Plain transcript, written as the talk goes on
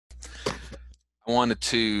I wanted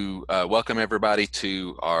to welcome everybody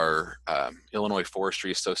to our Illinois Forestry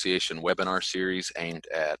Association webinar series aimed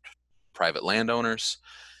at private landowners.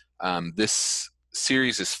 This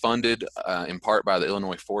series is funded in part by the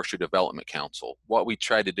Illinois Forestry Development Council. What we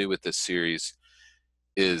tried to do with this series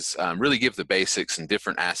is really give the basics and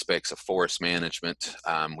different aspects of forest management.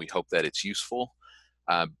 We hope that it's useful.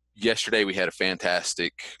 Yesterday we had a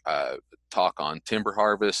fantastic talk on timber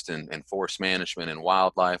harvest and forest management and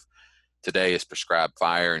wildlife. Today is prescribed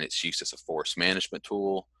fire and its use as a forest management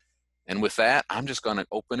tool. And with that, I'm just going to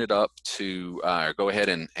open it up to go ahead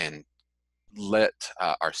and let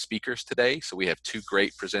our speakers today. So we have two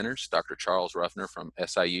great presenters, Dr. Charles Ruffner from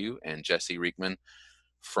SIU and Jesse Riechman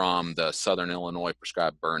from the Southern Illinois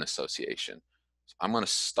Prescribed Burn Association. So I'm going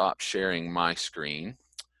to stop sharing my screen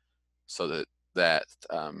so that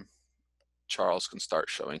Charles can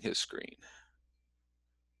start showing his screen.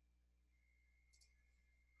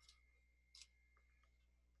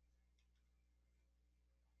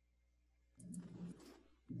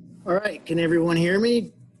 All right, can everyone hear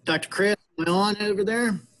me? Dr. Chris, am I on over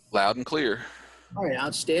there? Loud and clear. All right,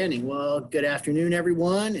 outstanding. Well, good afternoon,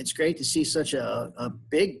 everyone. It's great to see such a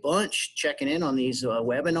big bunch checking in on these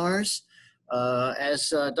webinars. As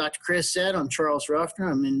Dr. Chris said, I'm Charles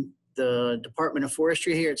Ruffner. I'm in the Department of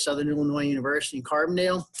Forestry here at Southern Illinois University in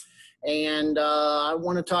Carbondale. And I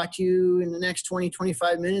want to talk to you in the next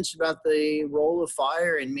 20-25 minutes about the role of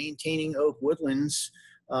fire in maintaining oak woodlands,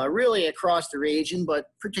 really across the region, but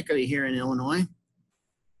particularly here in Illinois.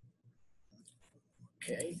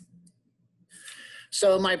 Okay.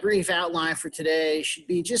 So my brief outline for today should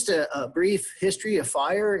be just a brief history of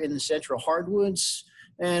fire in the central hardwoods.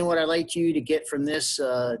 And what I'd like you to get from this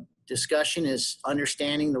discussion is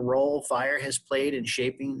understanding the role fire has played in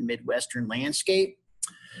shaping the Midwestern landscape.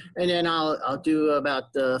 And then I'll do about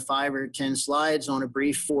 5 or 10 slides on a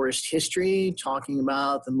brief forest history, talking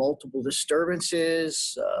about the multiple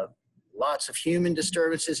disturbances, lots of human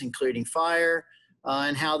disturbances, including fire,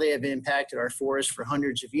 and how they have impacted our forests for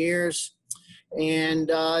hundreds of years. And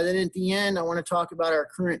then at the end, I want to talk about our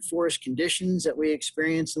current forest conditions that we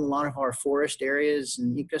experience in a lot of our forest areas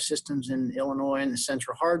and ecosystems in Illinois and the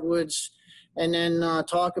central hardwoods. And then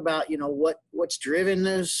talk about, what's driven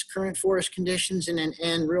those current forest conditions, and then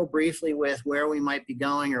end real briefly with where we might be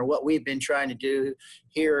going or what we've been trying to do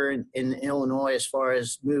here in Illinois as far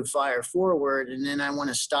as move fire forward. And then I want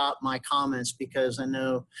to stop my comments because I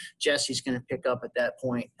know Jesse's going to pick up at that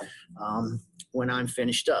point when I'm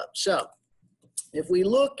finished up. So if we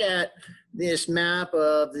look at this map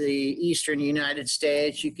of the eastern United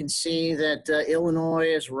States, you can see that Illinois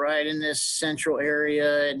is right in this central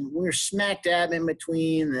area, and we're smack dab in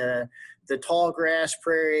between the tall grass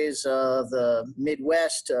prairies of the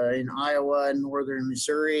Midwest in Iowa and northern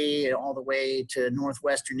Missouri, and all the way to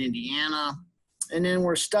northwestern Indiana. And then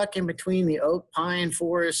we're stuck in between the oak pine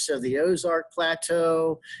forests of the Ozark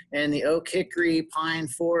Plateau and the oak-hickory pine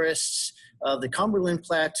forests of the Cumberland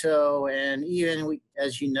Plateau. And even,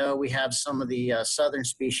 as you know, we have some of the southern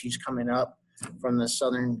species coming up from the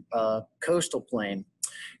southern coastal plain.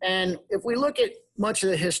 And if we look at much of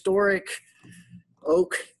the historic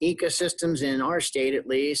oak ecosystems in our state, at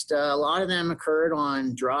least, a lot of them occurred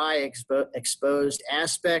on dry exposed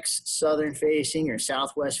aspects, southern facing or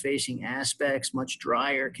southwest facing aspects, much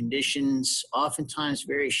drier conditions, oftentimes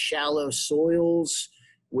very shallow soils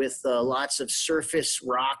with lots of surface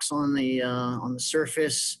rocks on the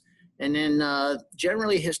surface. And then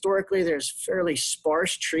generally, historically, there's fairly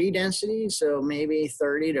sparse tree density, so maybe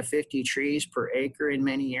 30 to 50 trees per acre in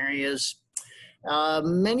many areas.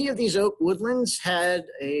 Many of these oak woodlands had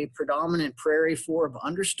a predominant prairie forb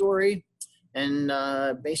understory, and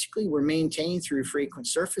basically were maintained through frequent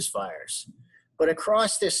surface fires. But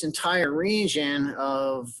across this entire region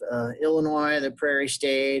of Illinois, the Prairie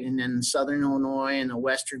State, and then southern Illinois and the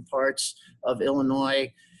western parts of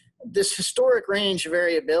Illinois, this historic range of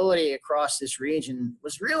variability across this region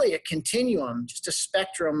was really a continuum, just a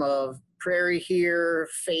spectrum of prairie here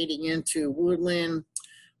fading into woodland,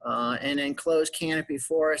 and then closed canopy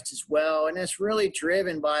forest as well. And it's really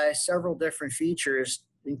driven by several different features,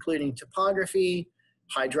 including topography,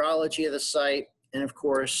 hydrology of the site, and of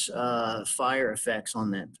course, fire effects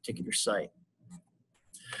on that particular site.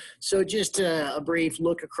 So just a brief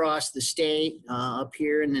look across the state. Up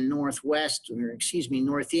here in the northwest, or excuse me,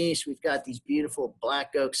 northeast, we've got these beautiful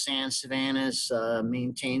black oak sand savannas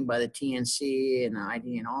maintained by the TNC and the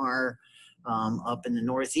IDNR. Up in the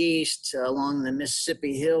northeast, along the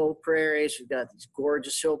Mississippi Hill prairies, we've got these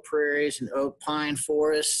gorgeous hill prairies and oak pine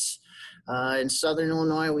forests. In southern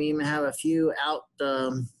Illinois, we even have a few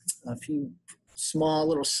small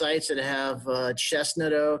little sites that have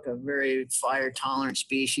chestnut oak, a very fire-tolerant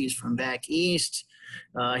species from back east.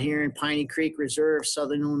 Here in Piney Creek Reserve,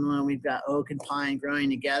 southern Illinois, we've got oak and pine growing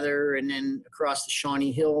together. And then across the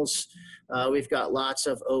Shawnee Hills, we've got lots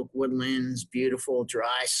of oak woodlands, beautiful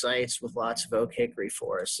dry sites with lots of oak-hickory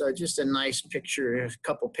forests. So just a nice picture, a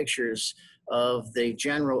couple pictures of the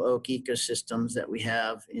general oak ecosystems that we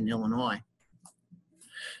have in Illinois.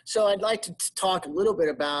 So I'd like to talk a little bit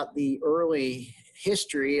about the early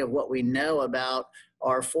history of what we know about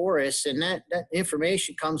our forests, and that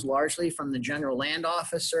information comes largely from the General Land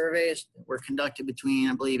Office surveys that were conducted between,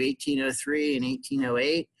 I believe, 1803 and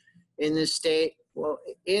 1808 in this state. Well,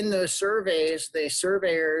 in those surveys, the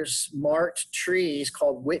surveyors marked trees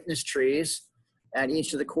called witness trees at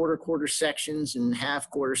each of the quarter sections and half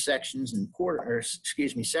quarter sections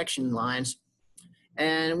and section lines.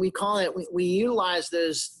 And we call it, we utilize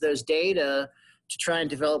those data to try and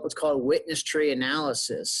develop what's called witness tree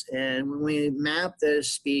analysis. And when we map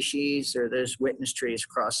those species or those witness trees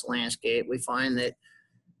across the landscape, we find that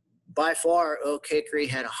by far oak hickory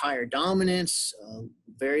had a higher dominance,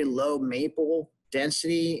 very low maple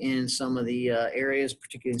density in some of the areas,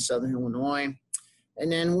 particularly in southern Illinois.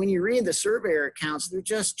 And then when you read the surveyor accounts, they're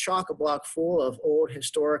just chock-a-block full of old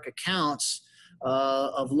historic accounts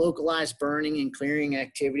of localized burning and clearing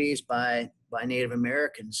activities by Native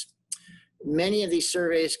Americans. Many of these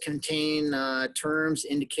surveys contain terms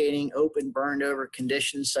indicating open burned over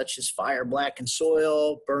conditions such as fire blackened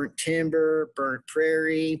soil, burnt timber, burnt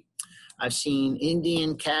prairie. I've seen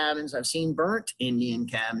Indian cabins. I've seen burnt Indian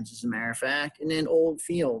cabins, as a matter of fact, and then old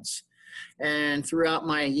fields. And throughout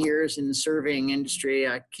my years in the surveying industry,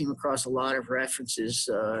 I came across a lot of references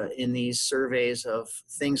in these surveys of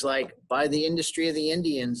things like, by the industry of the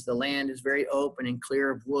Indians, the land is very open and clear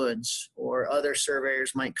of woods, or other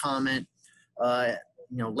surveyors might comment,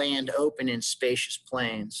 land open in spacious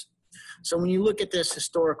plains. So when you look at this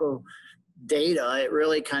historical data, it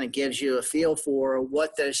really kind of gives you a feel for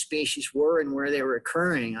what those species were and where they were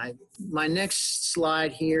occurring. My next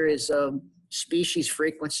slide here is species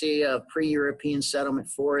frequency of pre-European settlement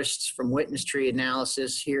forests from witness tree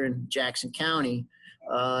analysis here in Jackson County,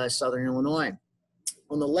 southern Illinois.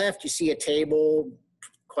 On the left, you see a table.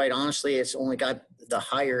 Quite honestly, it's only got the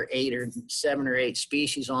higher 7 or 8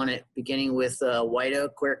 species on it, beginning with white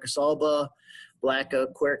oak, Quercus alba, black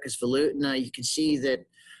oak, Quercus velutina. You can see that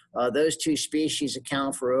those two species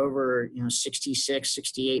account for over 66,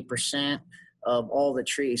 68% of all the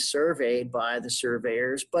trees surveyed by the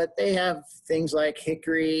surveyors, but they have things like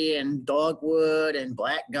hickory and dogwood and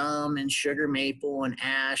black gum and sugar maple and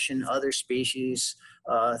ash and other species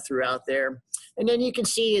throughout there. And then you can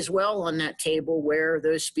see as well on that table where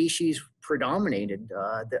those species predominated.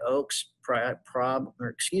 The oaks predominate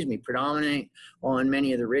on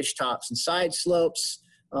many of the ridge tops and side slopes,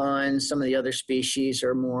 and some of the other species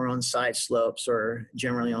are more on side slopes or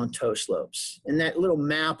generally on toe slopes. And that little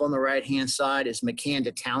map on the right-hand side is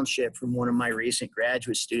Makanda Township from one of my recent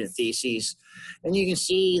graduate student theses. And you can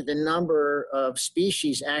see the number of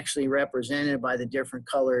species actually represented by the different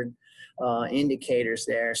colored indicators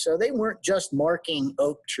there. So they weren't just marking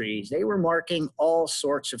oak trees. They were marking all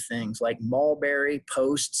sorts of things like mulberry,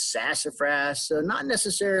 post, sassafras. So not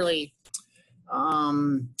necessarily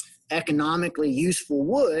economically useful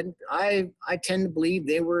wood. I tend to believe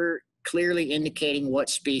they were clearly indicating what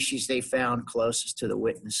species they found closest to the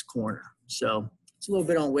witness corner. So it's a little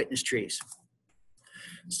bit on witness trees.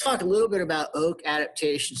 Let's talk a little bit about oak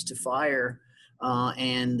adaptations to fire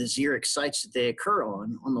and the xeric sites that they occur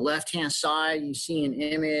on. On the left-hand side, you see an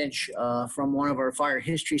image from one of our fire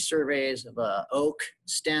history surveys of an oak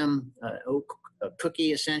stem, oak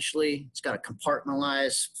cookie essentially. It's got a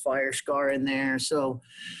compartmentalized fire scar in there. So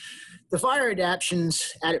the fire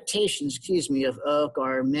adaptations of oak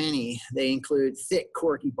are many. They include thick,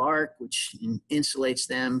 corky bark, which insulates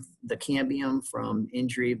the cambium from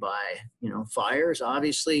injury by, fires,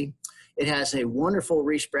 obviously. It has a wonderful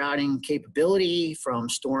resprouting capability from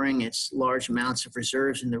storing its large amounts of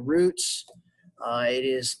reserves in the roots. It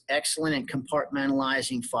is excellent at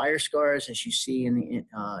compartmentalizing fire scars, as you see in the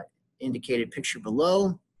indicated picture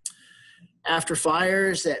below. After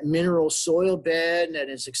fires, that mineral soil bed that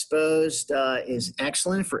is exposed is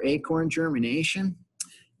excellent for acorn germination.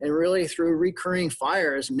 And really through recurring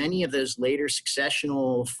fires, many of those later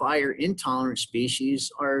successional fire intolerant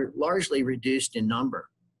species are largely reduced in number.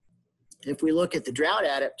 If we look at the drought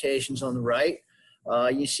adaptations on the right,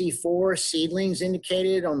 you see 4 seedlings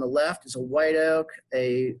indicated. On the left is a white oak,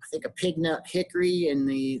 I think a pignut hickory in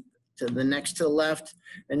the to the next to the left.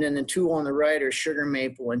 And then the two on the right are sugar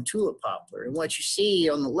maple and tulip poplar. And what you see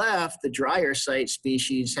on the left, the drier site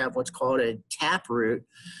species have what's called a taproot.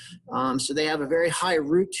 So they have a very high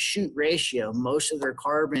root to shoot ratio. Most of their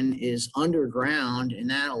carbon is underground, and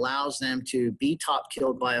that allows them to be top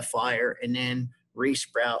killed by a fire and then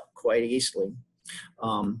resprout quite easily.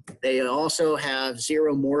 They also have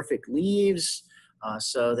xeromorphic leaves.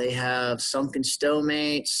 So they have sunken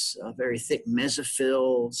stomates, very thick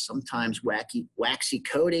mesophyll, sometimes waxy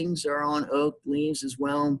coatings are on oak leaves as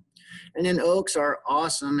well. And then oaks are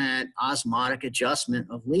awesome at osmotic adjustment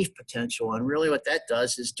of leaf potential. And really what that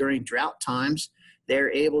does is during drought times,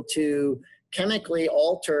 they're able to chemically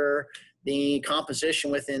alter the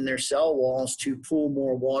composition within their cell walls to pull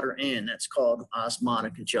more water in. That's called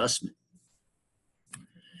osmotic adjustment.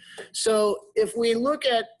 So if we look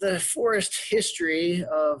at the forest history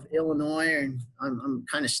of Illinois, and I'm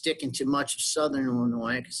kind of sticking to much of southern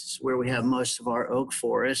Illinois because it's where we have most of our oak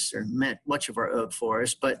forests, or much of our oak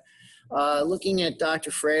forests, but looking at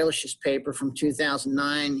Dr. Freilish's paper from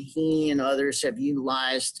 2009, he and others have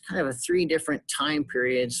utilized kind of 3 different time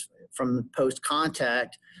periods from the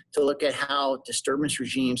post-contact to look at how disturbance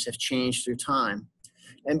regimes have changed through time.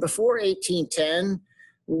 And before 1810,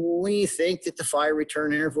 we think that the fire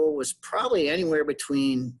return interval was probably anywhere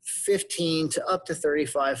between 15 to up to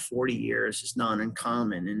 35, 40 years is not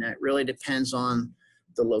uncommon. And that really depends on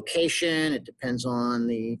the location. It depends on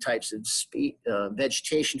the types of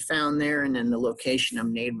vegetation found there, and then the location of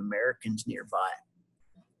Native Americans nearby.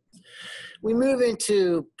 We move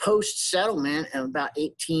into post-settlement of about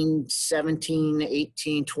 1817,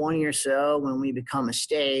 1820 or so when we become a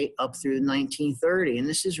state up through 1930. And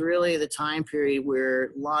this is really the time period where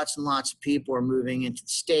lots and lots of people are moving into the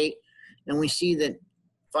state. And we see that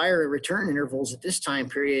fire return intervals at this time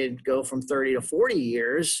period go from 30 to 40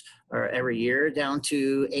 years or every year down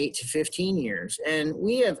to 8 to 15 years. And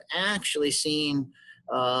we have actually seen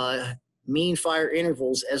mean fire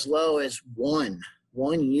intervals as low as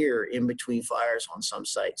one year in between fires on some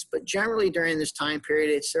sites. But generally during this time period,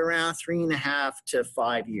 it's around 3.5 to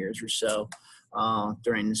 5 years or so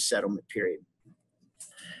during the settlement period.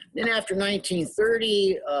 Then after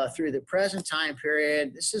 1930 through the present time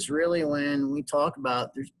period, this is really when we talk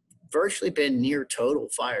about there's virtually been near total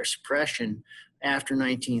fire suppression after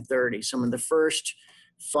 1930. Some of the first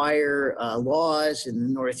fire laws in the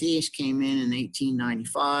Northeast came in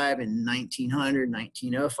 1895 and 1900,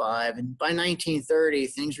 1905. And by 1930,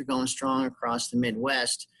 things were going strong across the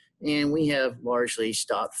Midwest, and we have largely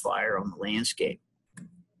stopped fire on the landscape.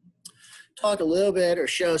 Talk a little bit or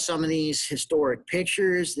show some of these historic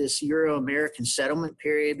pictures, this Euro-American settlement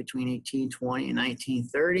period between 1820 and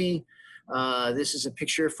 1930. This is a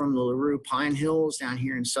picture from the LaRue Pine Hills down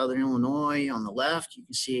here in southern Illinois. On the left, you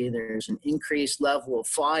can see there's an increased level of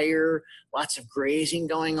fire, lots of grazing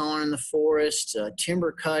going on in the forest,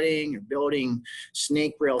 timber cutting, or building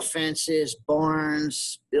snake rail fences,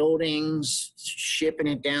 barns, buildings, shipping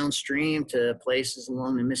it downstream to places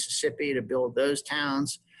along the Mississippi to build those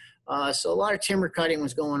towns. So a lot of timber cutting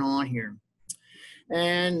was going on here.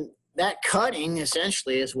 And that cutting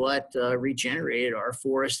essentially is what regenerated our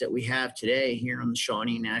forest that we have today here on the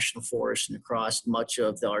Shawnee National Forest and across much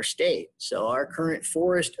of our state. So our current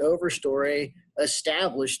forest overstory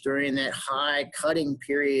established during that high cutting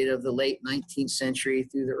period of the late 19th century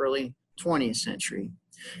through the early 20th century.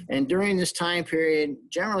 And during this time period,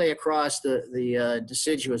 generally across the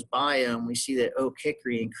deciduous biome, we see that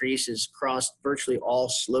oak-hickory increases across virtually all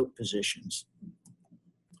slope positions.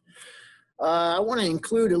 I want to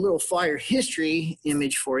include a little fire history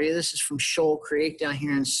image for you. This is from Shoal Creek down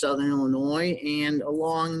here in southern Illinois. And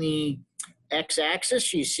along the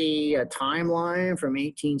x-axis, you see a timeline from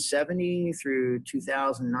 1870 through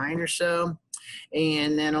 2009 or so.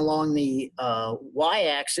 And then along the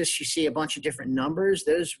y-axis, you see a bunch of different numbers.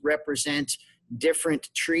 Those represent different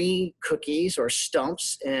tree cookies or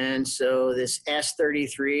stumps. And so this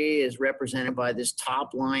S33 is represented by this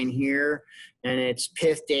top line here. And its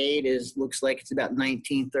pith date looks like it's about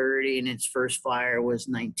 1930, and its first fire was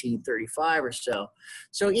 1935 or so.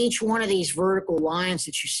 So each one of these vertical lines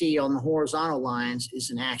that you see on the horizontal lines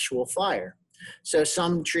is an actual fire. So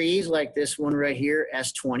some trees like this one right here,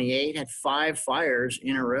 S28, had 5 fires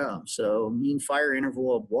in a row. So mean fire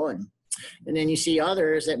interval of 1. And then you see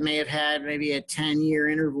others that may have had maybe a 10-year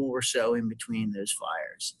interval or so in between those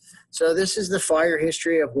fires. So this is the fire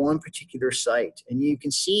history of one particular site. And you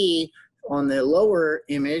can see on the lower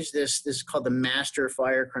image, this is called the master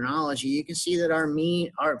fire chronology. You can see that our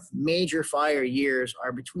major fire years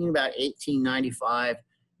are between about 1895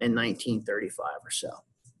 and 1935 or so.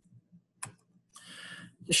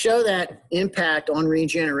 To show that impact on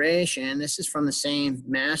regeneration, this is from the same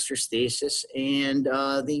master's thesis, and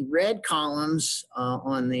the red columns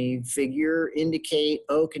on the figure indicate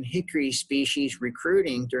oak and hickory species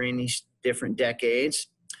recruiting during these different decades.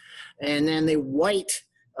 And then the white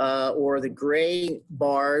or the gray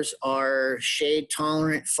bars are shade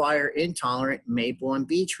tolerant, fire intolerant maple and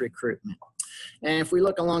beech recruitment. And if we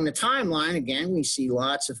look along the timeline, again, we see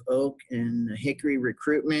lots of oak and hickory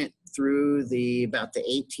recruitment through about the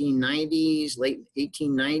 1890s, late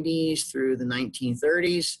 1890s through the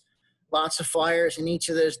 1930s. Lots of fires in each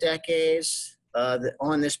of those decades.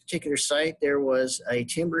 On this particular site, there was a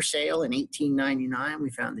timber sale in 1899.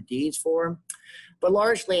 We found the deeds for them. But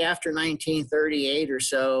largely after 1938 or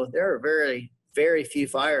so, there are very, very few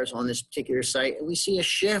fires on this particular site. And we see a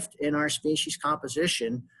shift in our species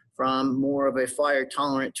composition from more of a fire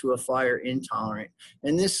tolerant to a fire intolerant.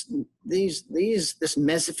 And this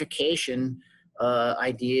mesification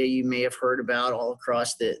idea you may have heard about all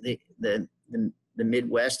across the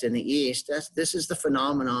Midwest and the East. This is the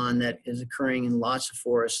phenomenon that is occurring in lots of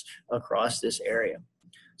forests across this area.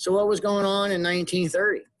 So what was going on in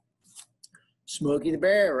 1930? Smokey the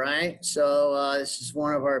Bear, right? So this is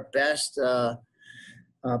one of our best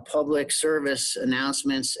public service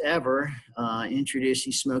announcements ever,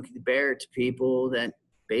 introducing Smokey the Bear to people, that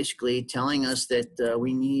basically telling us that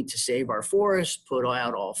we need to save our forests, put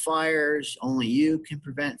out all fires, only you can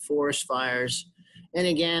prevent forest fires. And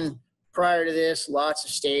again, prior to this, lots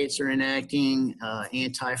of states are enacting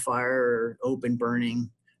anti-fire or open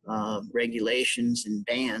burning regulations and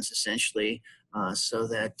bans, essentially, so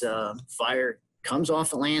that fire comes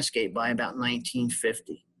off the landscape by about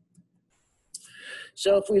 1950.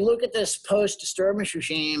 So if we look at this post-disturbance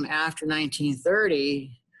regime after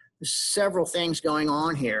 1930, there's several things going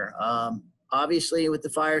on here. Obviously, with the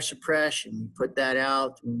fire suppression, we put that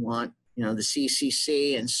out. We want, the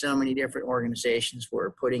CCC and so many different organizations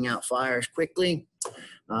were putting out fires quickly.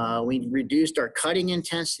 We reduced our cutting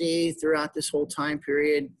intensity throughout this whole time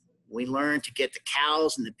period. We learned to get the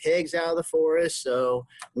cows and the pigs out of the forest, so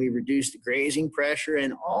we reduced the grazing pressure,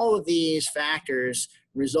 and all of these factors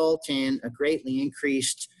result in a greatly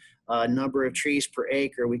increased number of trees per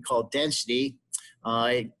acre we call density.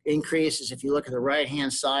 It increases, if you look at the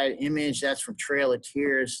right-hand side image, that's from Trail of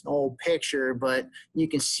Tears, an old picture, but you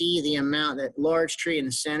can see the amount. That large tree in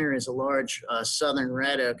the center is a large southern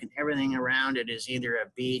red oak, and everything around it is either a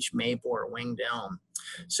beech, maple, or winged elm.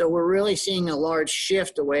 So we're really seeing a large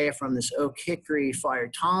shift away from this oak-hickory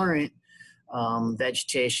fire-tolerant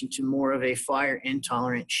vegetation to more of a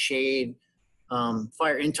fire-intolerant shade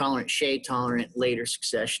shade-tolerant later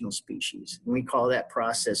successional species. And we call that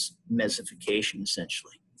process mesification,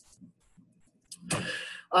 essentially.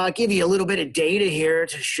 I'll give you a little bit of data here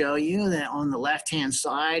to show you that on the left-hand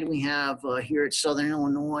side, we have here at Southern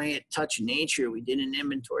Illinois at Touch of Nature, we did an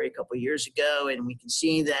inventory a couple of years ago, and we can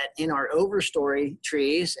see that in our overstory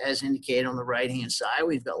trees, as indicated on the right-hand side,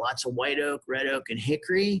 we've got lots of white oak, red oak, and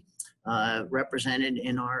hickory represented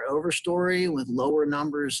in our overstory, with lower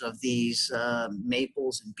numbers of these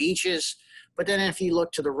maples and beeches. But then if you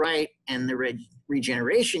look to the right and the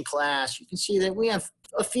regeneration class, you can see that we have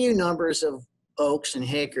a few numbers of oaks and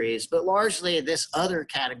hickories, but largely this other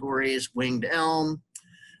category is winged elm,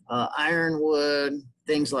 ironwood,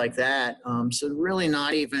 things like that. So really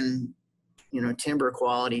not even, timber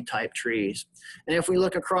quality type trees. And if we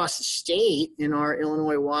look across the state in our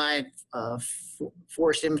Illinois-wide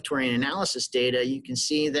forest inventory and analysis data, you can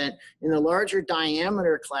see that in the larger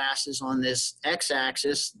diameter classes on this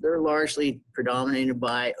x-axis, they're largely predominated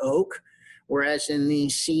by oak, whereas in the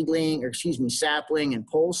sapling and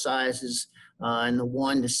pole sizes, in the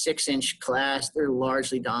 1 to 6 inch class, they're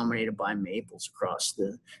largely dominated by maples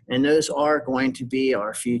and those are going to be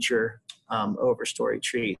our future overstory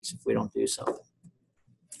trees if we don't do something.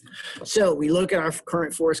 So we look at our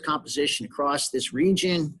current forest composition across this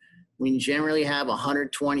region. We generally have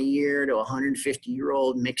 120-year to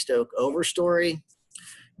 150-year-old mixed oak overstory.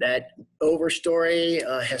 That overstory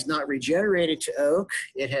has not regenerated to oak.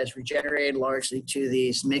 It has regenerated largely to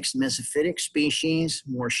these mixed mesophytic species,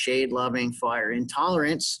 more shade-loving, fire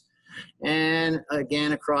intolerance. And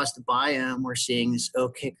again, across the biome, we're seeing this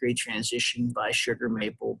oak-hickory transition by sugar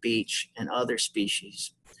maple, beech, and other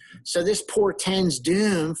species. So this portends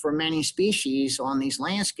doom for many species on these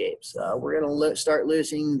landscapes. We're going to start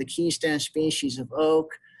losing the keystone species of oak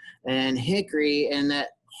and hickory, and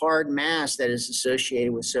that hard mass that is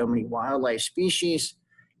associated with so many wildlife species.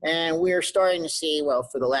 And we're starting to see, well,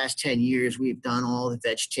 for the last 10 years, we've done all the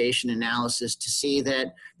vegetation analysis to see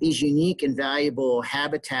that these unique and valuable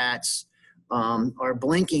habitats are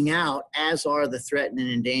blinking out, as are the threatened and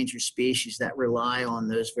endangered species that rely on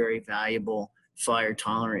those very valuable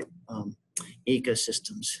fire-tolerant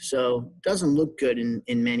ecosystems. So it doesn't look good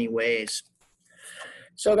in many ways.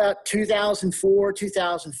 So about 2004,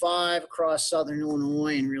 2005, across southern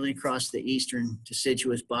Illinois and really across the eastern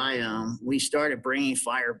deciduous biome, we started bringing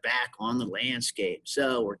fire back on the landscape.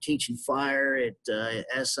 So we're teaching fire at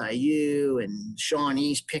SIU, and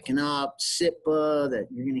Shawnee's picking up SIPA that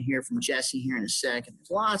you're going to hear from Jesse here in a second.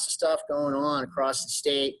 There's lots of stuff going on across the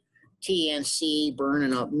state. TNC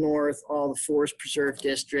burning up north, all the forest preserve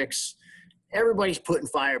districts. Everybody's putting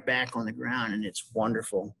fire back on the ground, and it's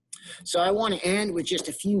wonderful. So I want to end with just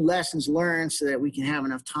a few lessons learned so that we can have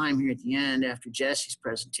enough time here at the end after Jesse's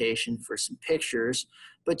presentation for some pictures.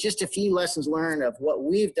 But just a few lessons learned of what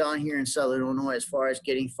we've done here in Southern Illinois as far as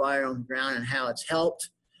getting fire on the ground and how it's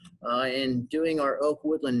helped in doing our oak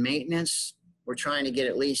woodland maintenance. We're trying to get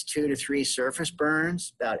at least 2 to 3 surface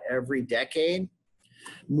burns about every decade.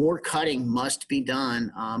 More cutting must be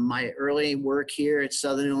done. My early work here at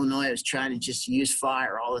Southern Illinois was trying to just use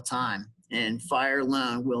fire all the time. And fire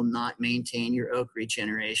alone will not maintain your oak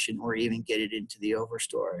regeneration or even get it into the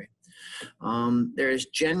overstory. There's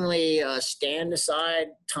generally a stand-aside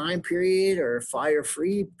time period or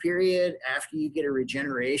fire-free period after you get a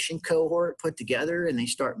regeneration cohort put together and they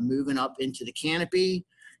start moving up into the canopy.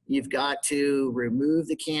 You've got to remove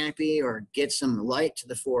the canopy or get some light to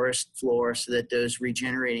the forest floor so that those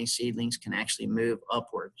regenerating seedlings can actually move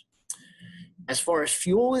upwards. As far as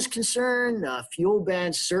fuel is concerned, fuel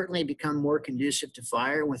beds certainly become more conducive to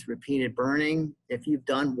fire with repeated burning. If you've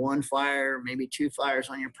done 1 fire, maybe 2 fires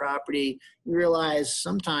on your property, you realize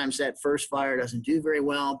sometimes that first fire doesn't do very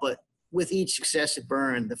well, but with each successive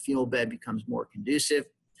burn, the fuel bed becomes more conducive.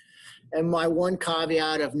 And my one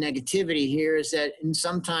caveat of negativity here is that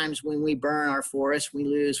sometimes when we burn our forests, we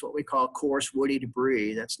lose what we call coarse woody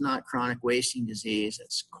debris. That's not chronic wasting disease.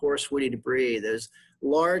 That's coarse woody debris. Those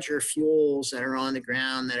larger fuels that are on the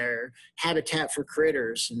ground that are habitat for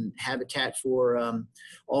critters and habitat for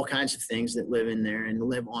all kinds of things that live in there and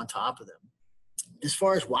live on top of them. As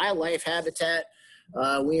far as wildlife habitat,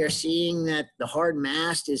 we are seeing that the hard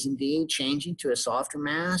mast is indeed changing to a softer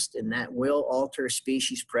mast, and that will alter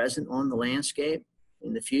species present on the landscape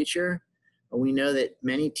in the future. We know that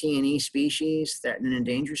many T&E species, that and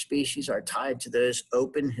endangered species, are tied to those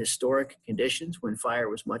open historic conditions when fire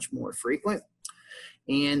was much more frequent.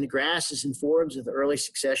 And the grasses and forbs of the early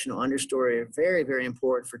successional understory are very, very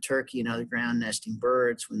important for turkey and other ground nesting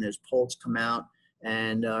birds when those poults come out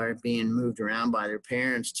and are being moved around by their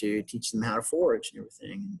parents to teach them how to forage and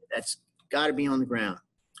everything. That's got to be on the ground.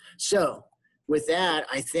 So with that,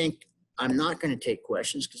 I think I'm not going to take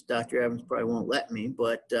questions because Dr. Evans probably won't let me,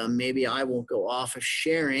 but maybe I will go off of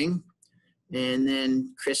sharing, and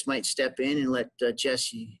then Chris might step in and let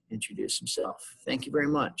Jesse introduce himself. Thank you very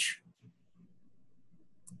much.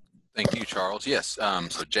 Thank you, Charles. Yes,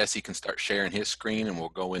 so Jesse can start sharing his screen and we'll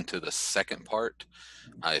go into the second part.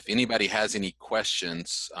 If anybody has any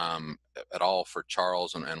questions at all for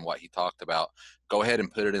Charles and what he talked about, go ahead and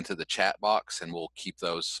put it into the chat box and we'll keep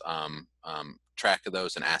those track of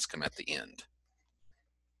those and ask them at the end.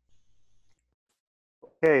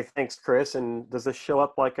 Okay, thanks, Chris. And does this show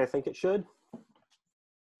up like I think it should?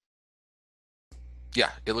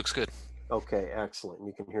 Yeah, it looks good. Okay, excellent.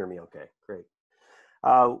 You can hear me okay, great.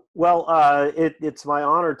 It's my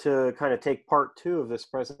honor to kind of take part 2 of this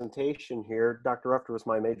presentation here. Dr. Ruffner was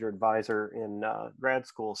my major advisor in grad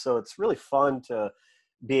school, so it's really fun to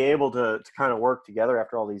be able to kind of work together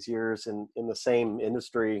after all these years in the same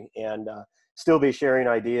industry and still be sharing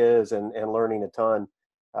ideas and learning a ton.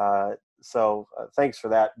 So thanks for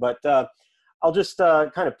that. But I'll just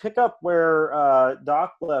kind of pick up where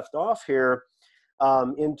Doc left off here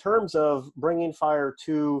in terms of bringing fire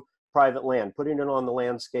to private land, putting it on the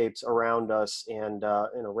landscapes around us and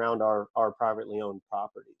around our privately owned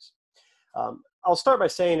properties. I'll start by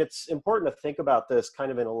saying it's important to think about this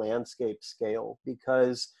kind of in a landscape scale,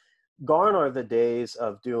 because gone are the days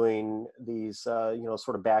of doing these,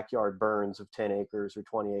 sort of backyard burns of 10 acres or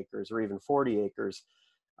 20 acres or even 40 acres,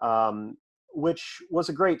 which was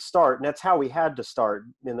a great start. And that's how we had to start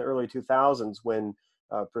in the early 2000s when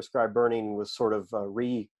prescribed burning was sort of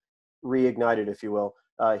reignited, if you will,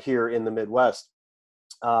 here in the Midwest.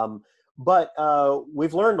 But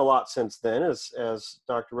we've learned a lot since then, as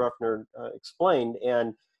Dr. Ruffner explained,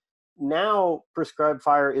 and now prescribed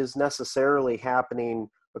fire is necessarily happening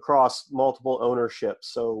across multiple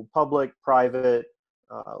ownerships. So public, private,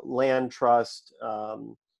 land trust,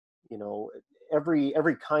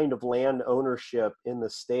 every kind of land ownership in the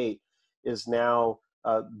state is now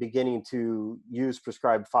beginning to use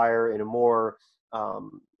prescribed fire in a more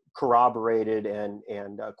corroborated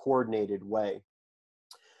and coordinated way.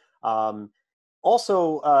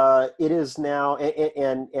 Also, it is now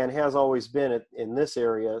and has always been in this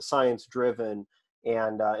area science-driven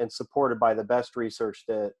and supported by the best research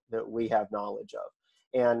that we have knowledge of.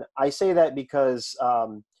 And I say that because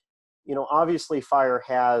obviously fire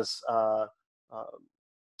has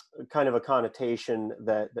kind of a connotation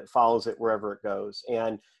that follows it wherever it goes,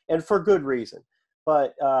 and for good reason.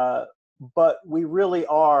 But we really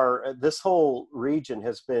are. This whole region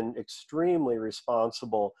has been extremely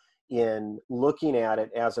responsible in looking at it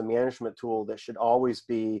as a management tool that should always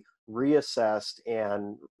be reassessed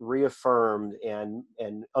and reaffirmed and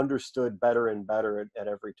understood better and better at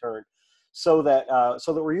every turn, so that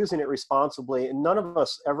we're using it responsibly. And none of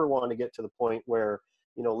us ever want to get to the point where,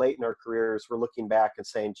 late in our careers, we're looking back and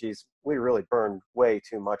saying, geez, we really burned way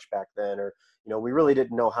too much back then, or, we really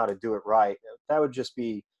didn't know how to do it right. That would just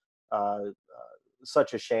be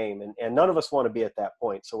such a shame. And none of us want to be at that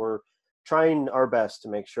point. So we're trying our best to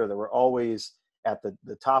make sure that we're always at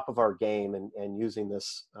the top of our game and using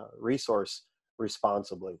this resource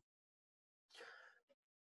responsibly.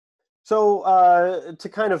 So to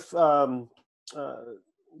kind of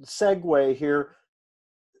segue here,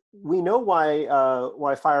 we know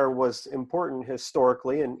why fire was important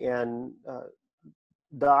historically, and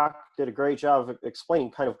Doc did a great job of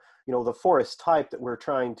explaining kind of the forest type that we're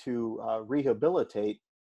trying to rehabilitate,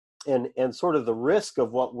 and sort of the risk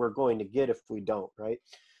of what we're going to get if we don't, right?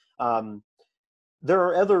 There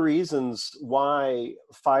are other reasons why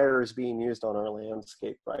fire is being used on our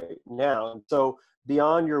landscape right now. And so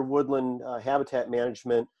beyond your woodland habitat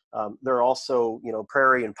management, there are also,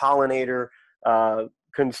 prairie and pollinator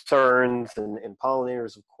concerns, and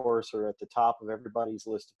pollinators, of course, are at the top of everybody's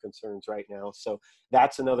list of concerns right now. So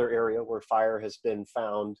that's another area where fire has been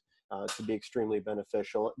found to be extremely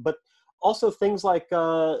beneficial. But also things like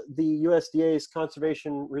the USDA's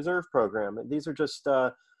Conservation Reserve Program. And these are just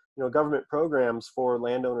government programs for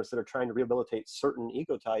landowners that are trying to rehabilitate certain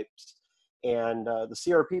ecotypes. And the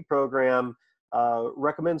CRP program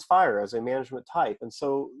recommends fire as a management type. And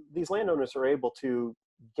so these landowners are able to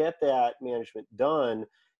get that management done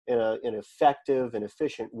in an effective and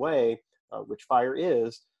efficient way, which fire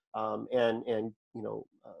is, and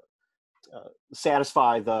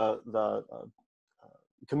satisfy the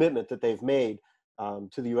commitment that they've made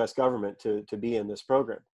to the U.S. government to be in this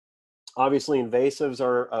program. Obviously, invasives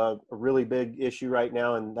are a really big issue right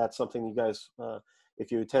now, and that's something you guys,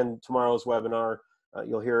 if you attend tomorrow's webinar,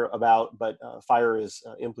 you'll hear about. But fire is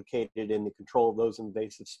implicated in the control of those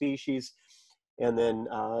invasive species. And then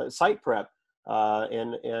site prep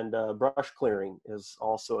and brush clearing is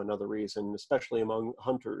also another reason, especially among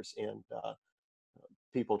hunters and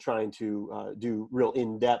people trying to do real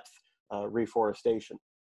in-depth reforestation.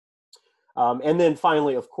 And then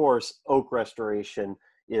finally, of course, oak restoration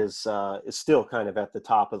is still kind of at the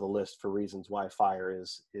top of the list for reasons why fire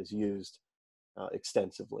is used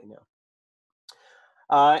extensively now.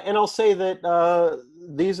 And I'll say that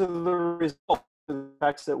these are the results, the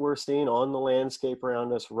effects that we're seeing on the landscape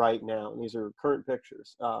around us right now. And these are current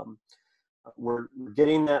pictures. We're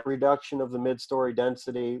getting that reduction of the mid-story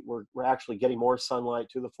density. We're actually getting more sunlight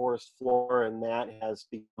to the forest floor, and that has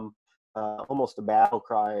become almost a battle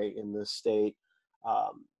cry in this state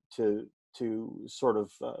to sort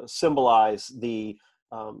of symbolize the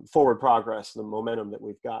forward progress, the momentum that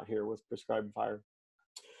we've got here with prescribed fire.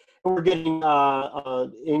 And we're getting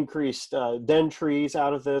increased den trees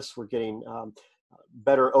out of this. We're getting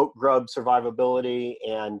better oak grub survivability,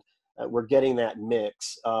 and we're getting that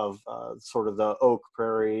mix of sort of the oak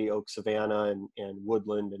prairie, oak savanna, and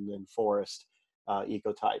woodland, and then forest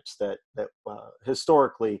ecotypes that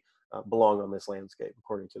historically belong on this landscape,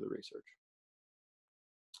 according to the research.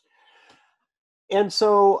 And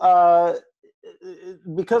so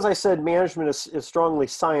because I said management is strongly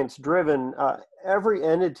science-driven, every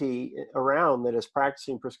entity around that is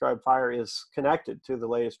practicing prescribed fire is connected to the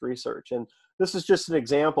latest research. And this is just an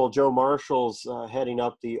example. Joe Marshall's heading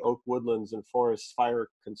up the Oak Woodlands and Forests Fire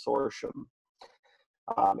Consortium.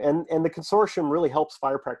 And the consortium really helps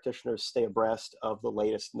fire practitioners stay abreast of the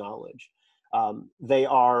latest knowledge. They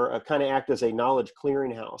are kind of act as a knowledge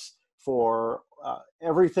clearinghouse for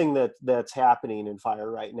everything that's happening in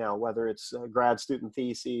fire right now, whether it's grad student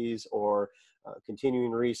theses or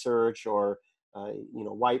continuing research or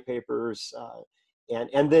white papers,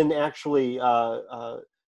 and then actually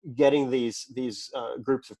getting these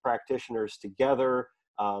groups of practitioners together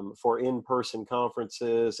for in-person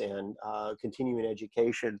conferences and continuing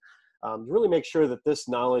education, to really make sure that this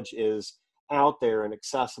knowledge is out there and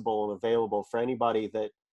accessible and available for anybody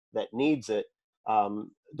that needs it.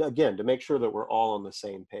 Again, to make sure that we're all on the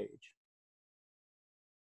same page.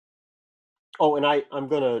 Oh, and I'm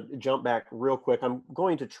going to jump back real quick. I'm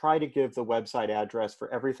going to try to give the website address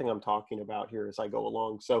for everything I'm talking about here as I go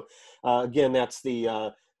along. So again, that's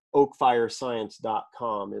the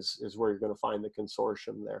oakfirescience.com is where you're going to find the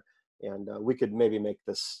consortium there. And we could maybe make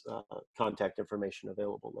this contact information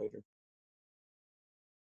available later.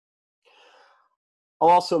 I'll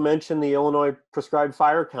also mention the Illinois Prescribed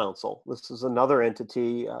Fire Council. This is another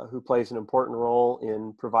entity who plays an important role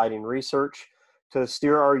in providing research to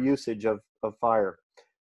steer our usage of fire.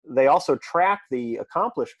 They also track the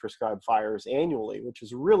accomplished prescribed fires annually, which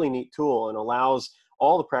is a really neat tool and allows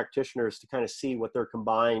all the practitioners to kind of see what their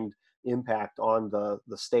combined impact on the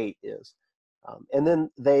state is. And then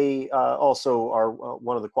they also are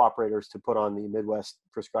one of the cooperators to put on the Midwest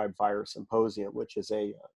Prescribed Fire Symposium, which is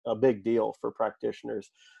a big deal for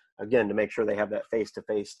practitioners, again, to make sure they have that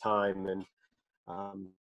face-to-face time and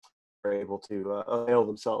are able to avail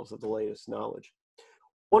themselves of the latest knowledge.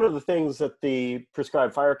 One of the things that the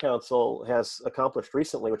Prescribed Fire Council has accomplished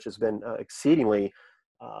recently, which has been exceedingly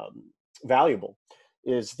valuable,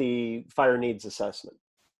 is the fire needs assessment.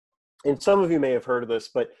 And some of you may have heard of this,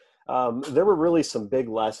 but there were really some big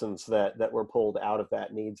lessons that were pulled out of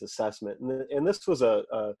that needs assessment. And this was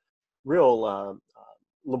a real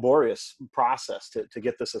laborious process to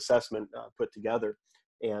get this assessment put together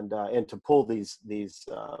and to pull these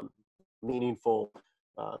meaningful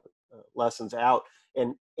lessons out.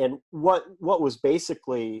 And what was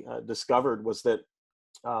basically discovered was that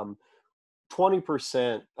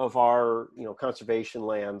 20% of our conservation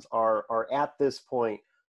lands are at this point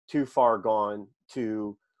too far gone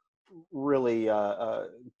to really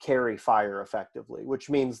carry fire effectively, which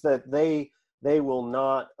means that they will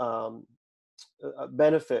not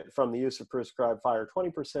benefit from the use of prescribed fire.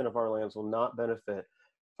 20% of our lands will not benefit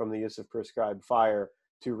from the use of prescribed fire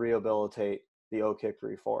to rehabilitate the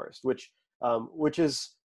oak-hickory forest, which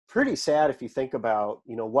is pretty sad if you think about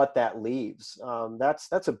what that leaves.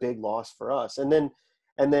 That's a big loss for us. And then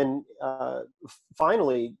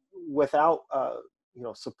finally, without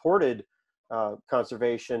supported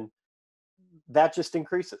conservation, that just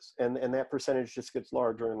increases, and that percentage just gets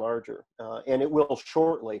larger and larger, and it will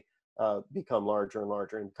shortly become larger and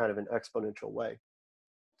larger in kind of an exponential way.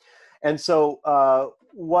 And so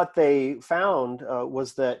what they found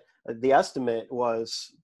was that the estimate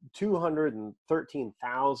was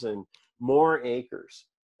 213,000 more acres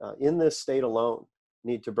in this state alone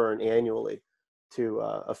need to burn annually to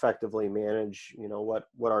effectively manage what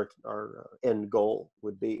our end goal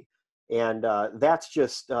would be. And that's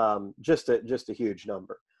just a huge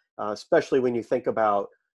number, especially when you think about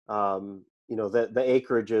the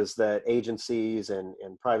acreages that agencies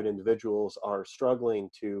and private individuals are struggling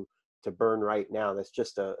to burn right now. That's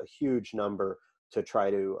just a huge number to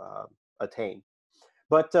try to attain.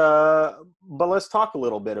 But let's talk a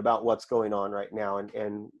little bit about what's going on right now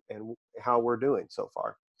and how we're doing so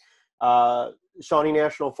far. Shawnee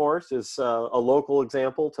National Forest is a local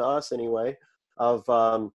example to us anyway of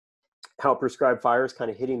how prescribed fire is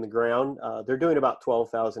kind of hitting the ground. They're doing about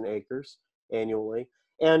 12,000 acres annually.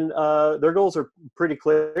 And their goals are pretty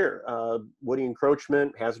clear. Woody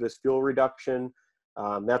encroachment, hazardous fuel reduction.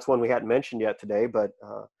 That's one we hadn't mentioned yet today, but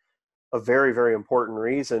a very, very important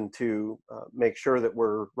reason to make sure that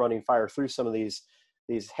we're running fire through some of these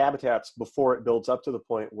habitats before it builds up to the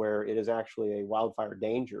point where it is actually a wildfire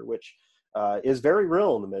danger, which is very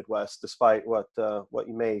real in the Midwest, despite what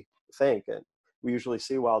you may think. And we usually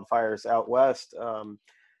see wildfires out west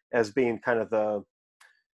as being kind of the,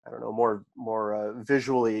 more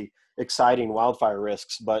visually exciting wildfire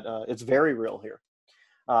risks, but it's very real here.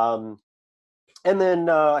 And then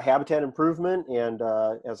habitat improvement, and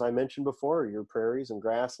as I mentioned before, your prairies and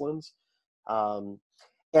grasslands. And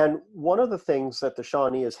one of the things that the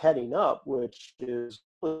Shawnee is heading up, which is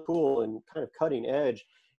really cool and kind of cutting edge,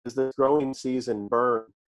 is the growing season burn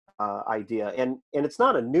idea. And it's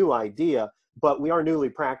not a new idea, but we are newly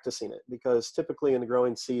practicing it, because typically in the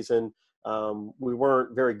growing season, we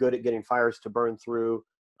weren't very good at getting fires to burn through.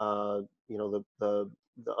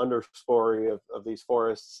 The understory of these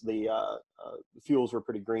forests, the fuels were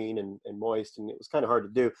pretty green and moist, and it was kind of hard to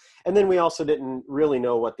do. And then we also didn't really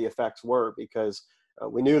know what the effects were, because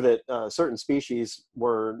we knew that certain species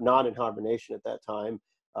were not in hibernation at that time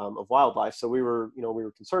of wildlife. So we were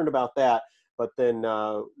concerned about that. But then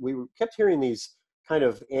we kept hearing these kind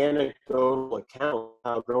of anecdotal accounts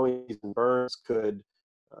how growing season burns could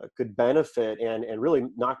benefit and really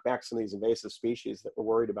knock back some of these invasive species that we're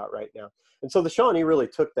worried about right now. And so the Shawnee really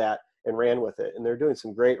took that and ran with it. And they're doing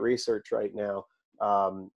some great research right now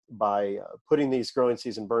by putting these growing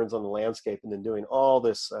season burns on the landscape and then doing all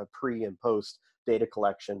this pre and post data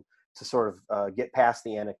collection to sort of get past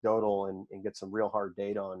the anecdotal and get some real hard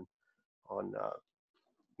data on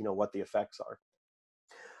what the effects are.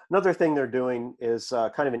 Another thing they're doing is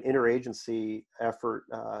kind of an interagency effort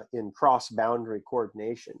in cross-boundary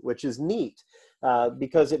coordination, which is neat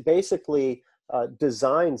because it basically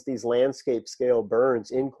designs these landscape scale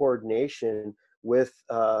burns in coordination with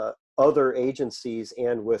other agencies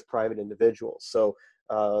and with private individuals. So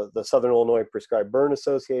the Southern Illinois Prescribed Burn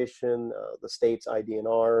Association, the state's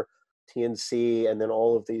IDNR, TNC, and then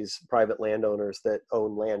all of these private landowners that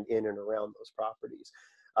own land in and around those properties.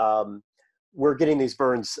 We're getting these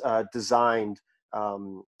burns designed,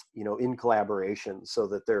 in collaboration so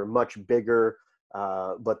that they're much bigger,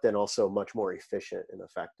 but then also much more efficient and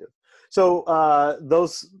effective. So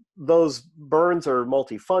those burns are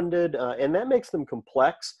multi-funded, and that makes them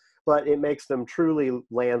complex, but it makes them truly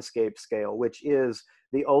landscape scale, which is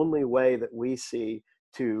the only way that we see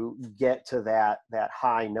to get to that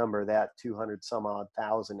high number, that 200 some odd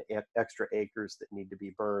thousand extra acres that need to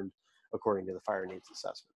be burned according to the fire needs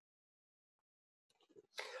assessment.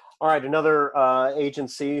 All right, another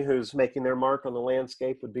agency who's making their mark on the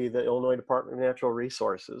landscape would be the Illinois Department of Natural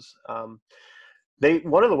Resources.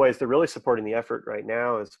 One of the ways they're really supporting the effort right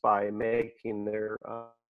now is by making their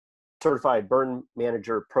certified burn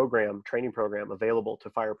manager program, training program, available to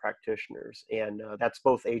fire practitioners, and that's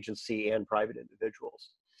both agency and private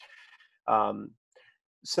individuals.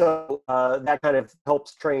 So that kind of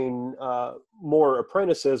helps train more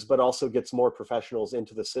apprentices, but also gets more professionals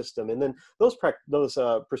into the system. And then those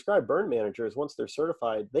prescribed burn managers, once they're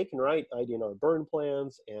certified, they can write IDNR burn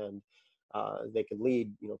plans, and they can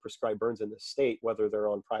lead prescribed burns in the state, whether they're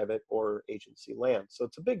on private or agency land. So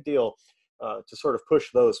it's a big deal to sort of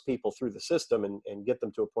push those people through the system and get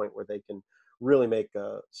them to a point where they can really make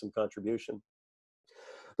some contribution.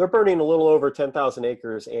 They're burning a little over 10,000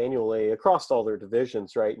 acres annually across all their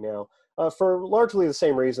divisions right now for largely the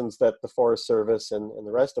same reasons that the Forest Service and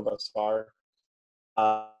the rest of us are.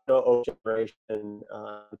 Oak generation,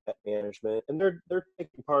 pet management, and they're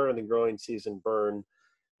taking part in the growing season burn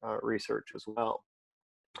research as well.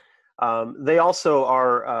 They also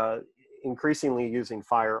are increasingly using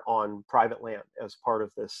fire on private land as part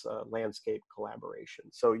of this landscape collaboration.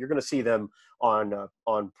 So you're going to see them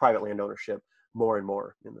on private land ownership more and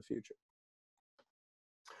more in the future.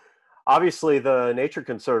 Obviously, the Nature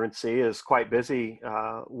Conservancy is quite busy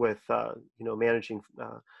with managing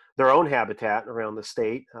their own habitat around the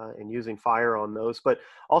state and using fire on those. But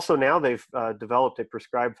also now they've developed a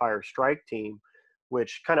prescribed fire strike team,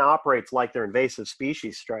 which kind of operates like their invasive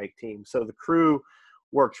species strike team. So the crew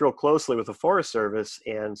works real closely with the Forest Service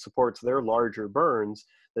and supports their larger burns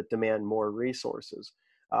that demand more resources,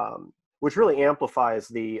 which really amplifies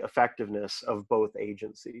the effectiveness of both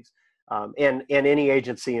agencies and any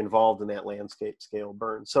agency involved in that landscape scale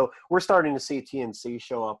burn. So we're starting to see TNC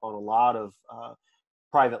show up on a lot of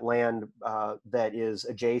private land that is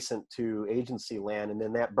adjacent to agency land, and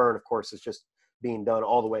then that burn, of course, is just being done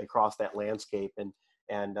all the way across that landscape,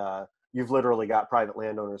 and you've literally got private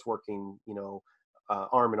landowners working,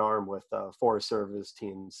 arm in arm with Forest Service,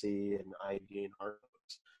 TNC, and IDNR.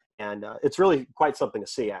 And it's really quite something to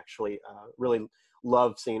see, actually. Really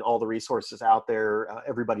love seeing all the resources out there.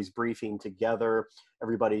 Everybody's briefing together.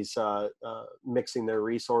 Everybody's mixing their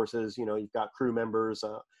resources. You've got crew members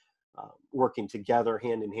working together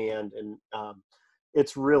hand in hand. And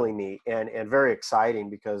it's really neat and very exciting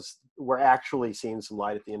because we're actually seeing some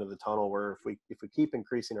light at the end of the tunnel where if we keep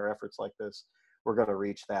increasing our efforts like this, we're going to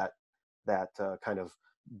reach that kind of,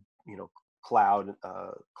 cloud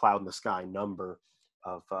in the sky number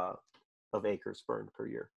of acres burned per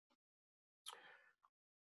year.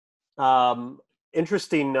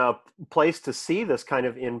 Interesting place to see this kind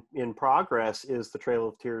of in progress is the Trail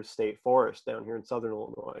of Tears State Forest down here in Southern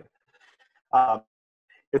Illinois.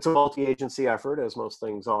 It's a multi-agency effort, as most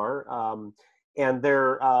things are, and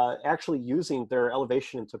they're actually using their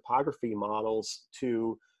elevation and topography models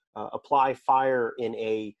to apply fire in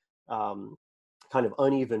a kind of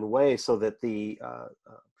uneven way so that the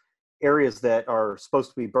areas that are supposed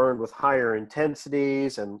to be burned with higher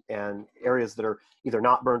intensities and areas that are either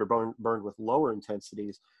not burned or burned with lower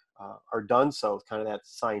intensities are done so with kind of that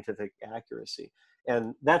scientific accuracy.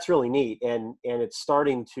 And that's really neat. And it's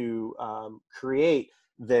starting to create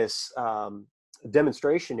this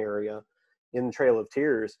demonstration area in the Trail of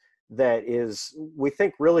Tears that is, we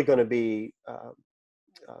think, really going to be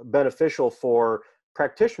beneficial for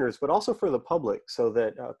practitioners, but also for the public, so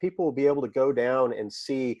that people will be able to go down and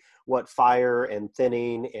see what fire and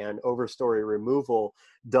thinning and overstory removal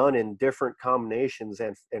done in different combinations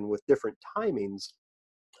and with different timings,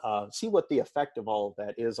 see what the effect of all of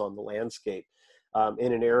that is on the landscape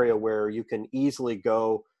in an area where you can easily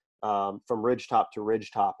go from ridgetop to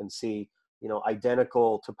ridgetop and see, you know,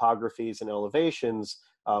 identical topographies and elevations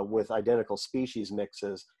with identical species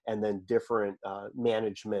mixes, and then different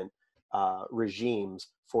management regimes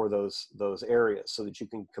for those areas, so that you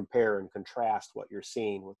can compare and contrast what you're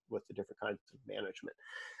seeing with the different kinds of management.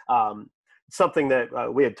 Something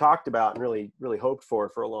that we had talked about and really hoped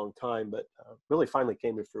for a long time, but really finally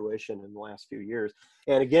came to fruition in the last few years.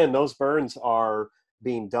 And again, those burns are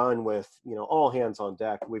being done with, you know, all hands on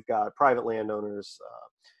deck. We've got private landowners,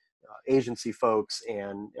 agency folks,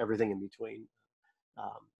 and everything in between,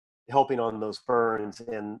 helping on those burns.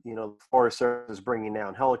 And, you know, the Forest Service is bringing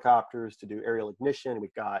down helicopters to do aerial ignition.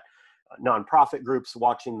 We've got nonprofit groups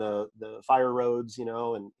watching the fire roads, you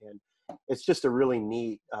know, and it's just a really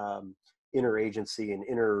neat interagency and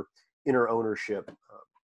inner ownership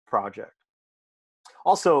project.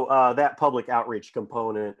 Also, that public outreach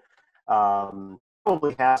component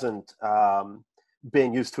probably hasn't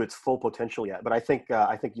been used to its full potential yet, but I think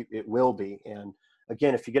it will be. And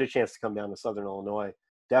again, if you get a chance to come down to Southern Illinois,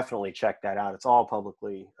 definitely check that out. It's all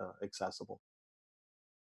publicly accessible.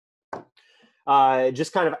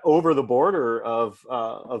 Just kind of over the border of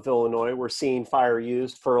Illinois, we're seeing fire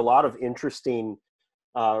used for a lot of interesting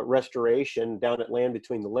restoration down at Land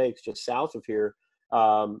Between the Lakes, just south of here.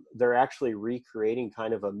 They're actually recreating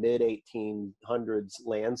kind of a mid-1800s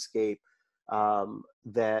landscape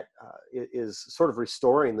that is sort of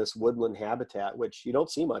restoring this woodland habitat, which you don't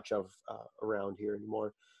see much of around here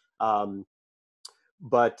anymore.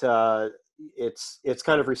 But it's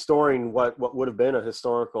kind of restoring what would have been a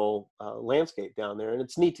historical landscape down there. And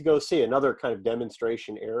it's neat to go see another kind of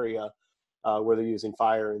demonstration area where they're using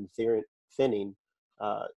fire and thinning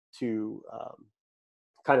to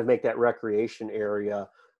kind of make that recreation area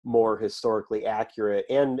more historically accurate,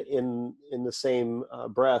 and in the same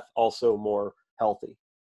breath also more healthy.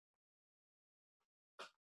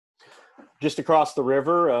 Just across the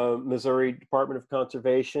river, Missouri Department of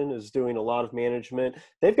Conservation is doing a lot of management.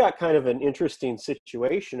 They've got kind of an interesting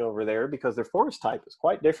situation over there because their forest type is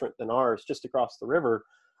quite different than ours just across the river,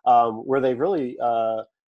 where they've really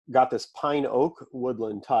got this pine oak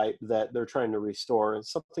woodland type that they're trying to restore.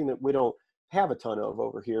 It's something that we don't have a ton of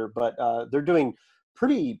over here, but they're doing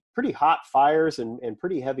pretty hot fires and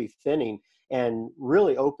pretty heavy thinning, and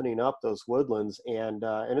really opening up those woodlands, and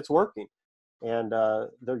it's working. And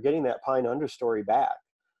they're getting that pine understory back.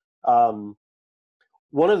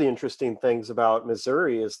 One of the interesting things about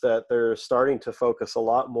Missouri is that they're starting to focus a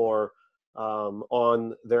lot more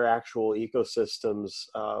on their actual ecosystems,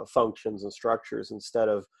 functions and structures, instead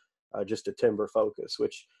of just a timber focus,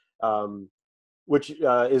 which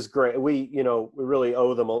is great. We really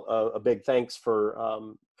owe them a big thanks for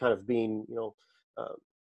kind of being,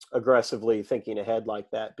 aggressively thinking ahead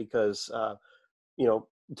like that, because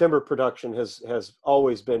timber production has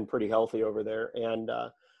always been pretty healthy over there,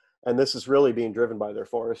 and this is really being driven by their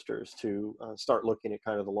foresters to start looking at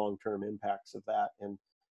kind of the long-term impacts of that, and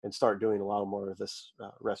start doing a lot more of this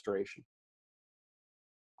restoration.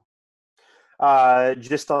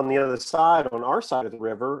 Just on the other side, on our side of the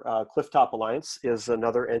river, Clifftop Alliance is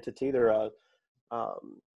another entity. They're a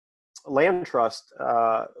land trust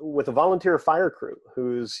with a volunteer fire crew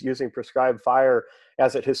who's using prescribed fire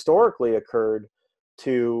as it historically occurred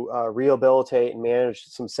to rehabilitate and manage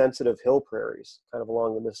some sensitive hill prairies kind of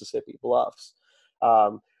along the Mississippi bluffs,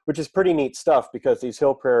 which is pretty neat stuff, because these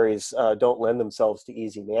hill prairies don't lend themselves to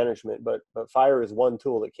easy management, but fire is one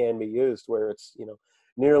tool that can be used where it's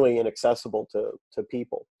nearly inaccessible to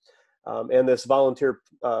people. And this volunteer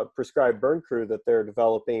prescribed burn crew that they're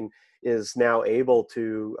developing is now able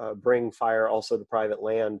to bring fire also to private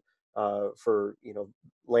land for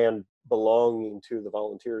land belonging to the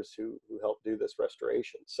volunteers who help do this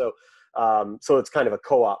restoration. So it's kind of a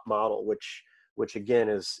co-op model, which again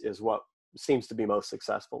is what seems to be most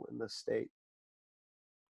successful in this state.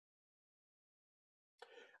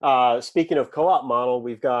 Speaking of co-op model,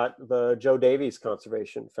 we've got the Joe Davies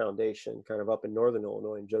Conservation Foundation kind of up in northern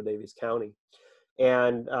Illinois in Joe Davies County.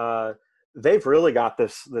 And they've really got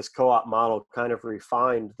this co-op model kind of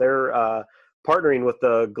refined. They're partnering with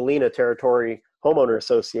the Galena Territory Homeowner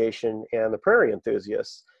Association and the Prairie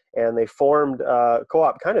Enthusiasts. And they formed a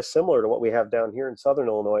co-op kind of similar to what we have down here in Southern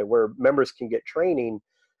Illinois, where members can get training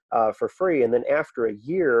for free. And then after a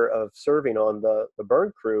year of serving on the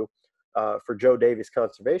burn crew, for Joe Davies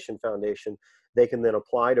Conservation Foundation, they can then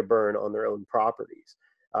apply to burn on their own properties,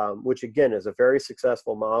 which again is a very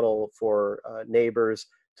successful model for neighbors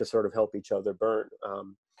to sort of help each other burn.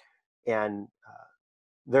 And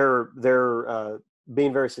they're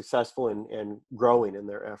being very successful and growing in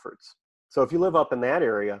their efforts. So if you live up in that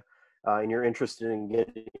area and you're interested in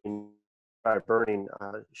getting burning,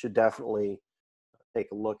 should definitely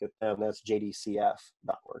take a look at them. That's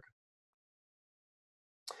jdcf.org.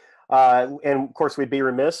 And of course, we'd be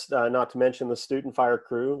remiss not to mention the student fire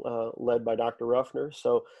crew led by Dr. Ruffner.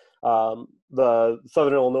 So the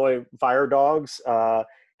Southern Illinois Fire Dogs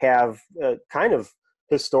have kind of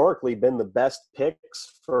historically been the best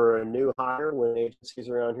picks for a new hire when agencies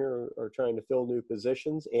around here are trying to fill new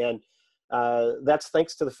positions. And that's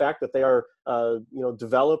thanks to the fact that they are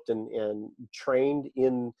developed and trained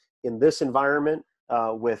in this environment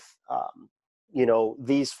with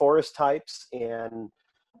these forest types. And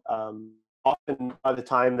often by the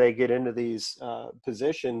time they get into these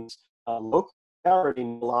positions, locally they already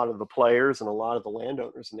know a lot of the players and a lot of the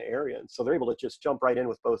landowners in the area. And so they're able to just jump right in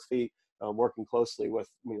with both feet, working closely with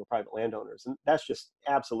private landowners. And that's just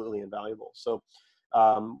absolutely invaluable. So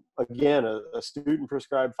again, a student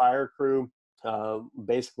prescribed fire crew,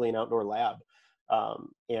 basically an outdoor lab.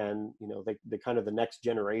 And they kind of the next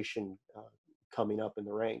generation coming up in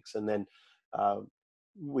the ranks. And then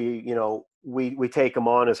we take them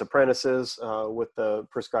on as apprentices with the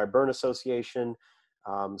Prescribed Burn Association,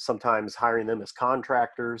 sometimes hiring them as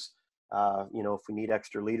contractors, if we need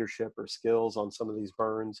extra leadership or skills on some of these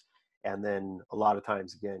burns. And then a lot of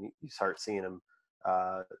times, again, you start seeing them,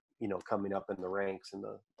 coming up in the ranks in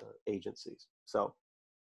the agencies. So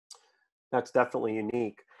that's definitely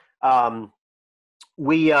unique.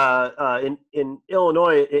 We in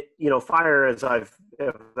Illinois, fire, as I've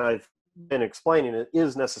been explaining, it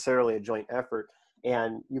is necessarily a joint effort,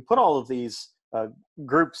 and you put all of these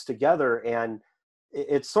groups together, and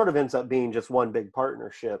it sort of ends up being just one big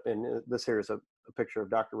partnership. And this here is a picture of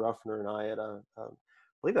Dr. Ruffner and I at I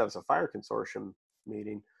believe that was a fire consortium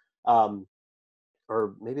meeting,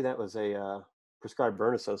 or maybe that was a prescribed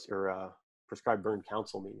burn prescribed burn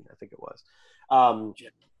council meeting. I think it was.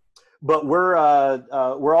 But we're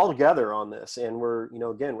all together on this, and we're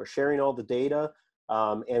sharing all the data,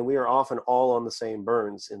 and we are often all on the same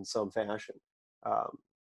burns in some fashion.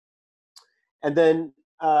 And then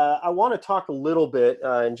I want to talk a little bit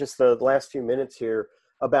in just the last few minutes here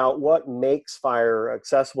about what makes fire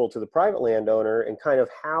accessible to the private landowner, and kind of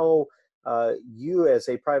how you as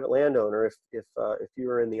a private landowner, if you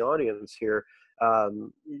are in the audience here,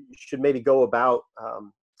 should maybe go about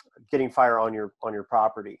getting fire on your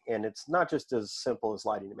property. And it's not just as simple as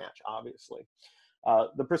lighting a match, obviously.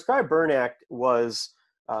 The Prescribed Burn Act was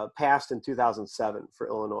passed in 2007 for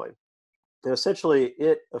Illinois. And essentially,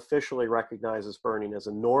 it officially recognizes burning as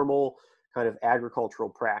a normal kind of agricultural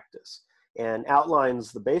practice and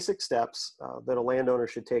outlines the basic steps that a landowner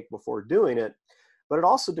should take before doing it. But it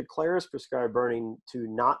also declares prescribed burning to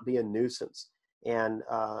not be a nuisance, and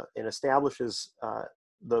establishes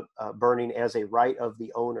the burning as a right of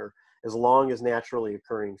the owner as long as naturally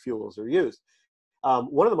occurring fuels are used.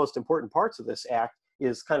 One of the most important parts of this act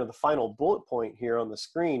is kind of the final bullet point here on the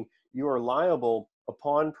screen. You are liable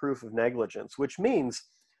upon proof of negligence, which means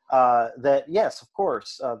that, yes, of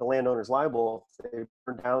course, the landowner is liable if they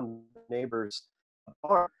burn down the neighbor's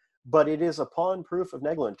farm, but it is upon proof of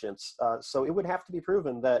negligence. So it would have to be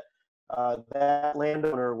proven that that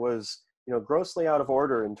landowner was grossly out of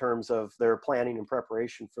order in terms of their planning and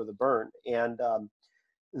preparation for the burn. And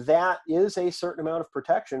that is a certain amount of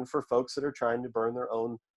protection for folks that are trying to burn their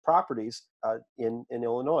own properties in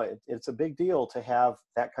Illinois. It's a big deal to have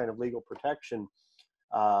that kind of legal protection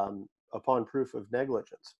upon proof of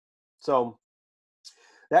negligence. So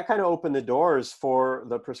that kind of opened the doors for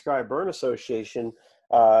the Prescribed Burn Association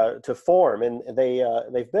to form. And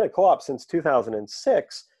they've been a co-op since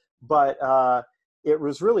 2006, but it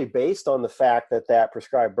was really based on the fact that that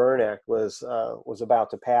Prescribed Burn Act was about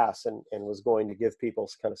to pass and was going to give people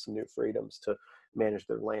kind of some new freedoms to manage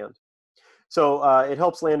their land. So it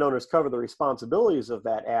helps landowners cover the responsibilities of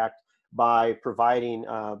that act by providing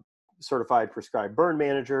certified prescribed burn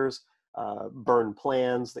managers, burn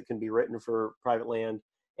plans that can be written for private land,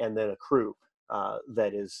 and then a crew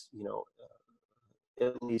that is,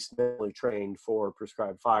 at least mentally trained for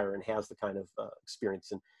prescribed fire and has the kind of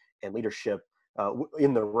experience and leadership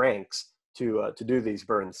in the ranks to do these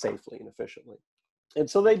burns safely and efficiently. And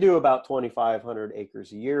so they do about 2,500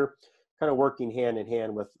 acres a year, kind of working hand in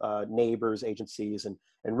hand with neighbors, agencies, and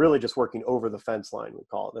really just working over the fence line, we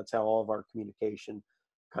call it. That's how all of our communication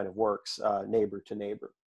kind of works, neighbor to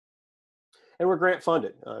neighbor. And we're grant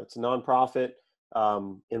funded. It's a nonprofit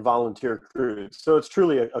and volunteer crews. So it's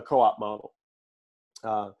truly a co-op model.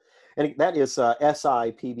 And that is sipba.org.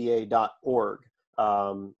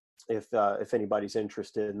 If anybody's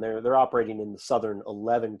interested, and they're operating in the southern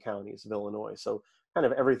 11 counties of Illinois, so kind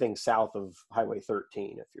of everything south of Highway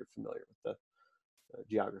 13, if you're familiar with the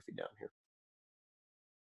geography down here.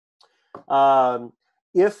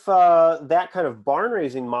 If that kind of barn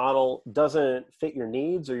raising model doesn't fit your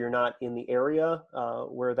needs, or you're not in the area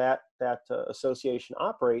where that association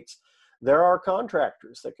operates, there are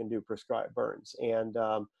contractors that can do prescribed burns, and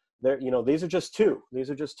these are just two. These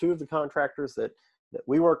are just two of the contractors that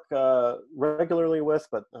we work regularly with,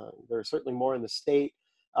 but there are certainly more in the state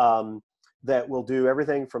that will do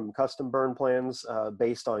everything from custom burn plans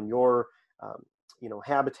based on your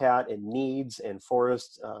habitat and needs and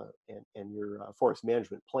forest and your forest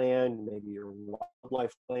management plan, maybe your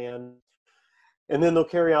wildlife plan. And then they'll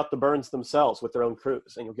carry out the burns themselves with their own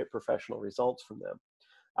crews, and you'll get professional results from them.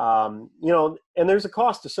 And there's a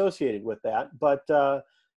cost associated with that, but the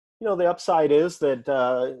upside is that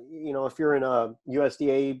if you're in a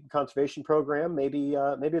USDA conservation program, maybe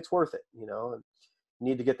it's worth it. You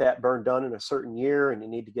need to get that burn done in a certain year, and you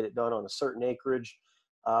need to get it done on a certain acreage.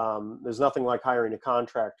 There's nothing like hiring a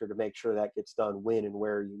contractor to make sure that gets done when and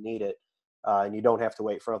where you need it, and you don't have to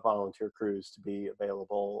wait for volunteer crews to be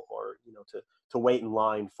available, or to wait in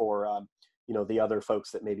line for the other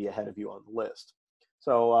folks that may be ahead of you on the list.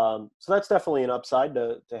 So that's definitely an upside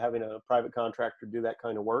to having a private contractor do that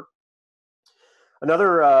kind of work.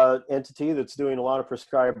 Another entity that's doing a lot of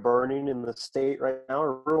prescribed burning in the state right now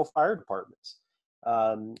are rural fire departments.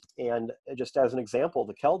 And just as an example,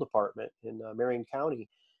 the Kell department in Marion County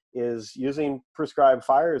is using prescribed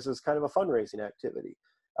fires as kind of a fundraising activity.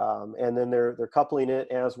 And then they're coupling it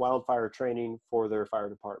as wildfire training for their fire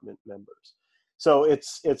department members. So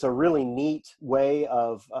it's a really neat way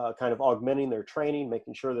of kind of augmenting their training,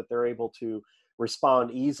 making sure that they're able to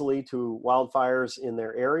respond easily to wildfires in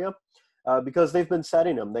their area because they've been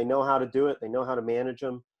setting them. They know how to do it. They know how to manage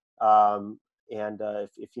them.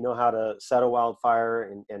 If you know how to set a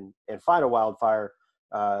wildfire and fight a wildfire,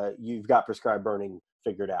 you've got prescribed burning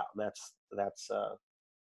figured out. And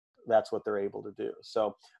that's what they're able to do.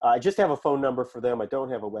 So I just have a phone number for them. I don't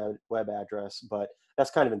have a web address, but that's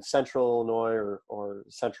kind of in central Illinois or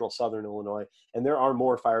central southern Illinois. And there are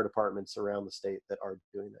more fire departments around the state that are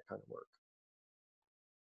doing that kind of work.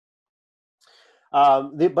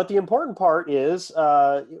 But the important part is,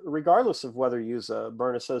 regardless of whether you use a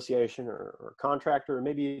burn association or contractor, or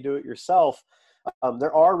maybe you do it yourself,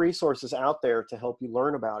 there are resources out there to help you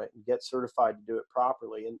learn about it and get certified to do it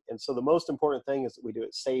properly. And so the most important thing is that we do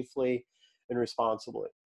it safely and responsibly.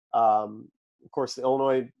 Of course, the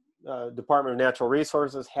Illinois Department of Natural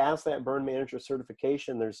Resources has that burn manager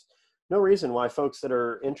certification. There's no reason why folks that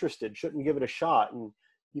are interested shouldn't give it a shot. And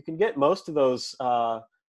you can get most of those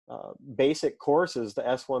basic courses, the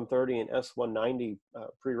S130 and S190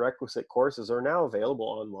 prerequisite courses are now available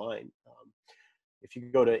online. If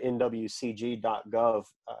you go to nwcg.gov,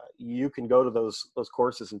 you can go to those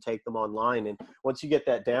courses and take them online. And once you get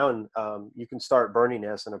that down, you can start burning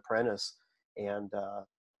as an apprentice and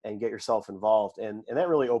get yourself involved. And that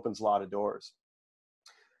really opens a lot of doors.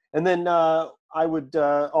 And then I would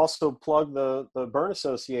also plug the Burn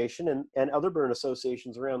Association and other burn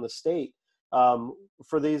associations around the state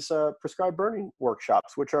for these prescribed burning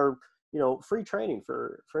workshops, which are free training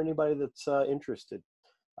for anybody that's interested.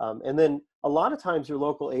 And then a lot of times your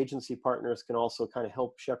local agency partners can also kind of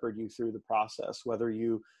help shepherd you through the process, whether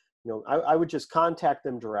I would just contact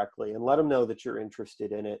them directly and let them know that you're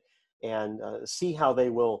interested in it, and see how they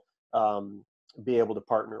will be able to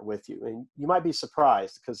partner with you. And you might be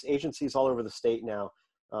surprised, because agencies all over the state now,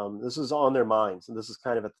 this is on their minds, and this is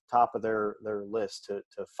kind of at the top of their list to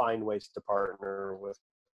find ways to partner with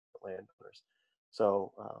landowners.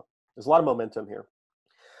 So there's a lot of momentum here.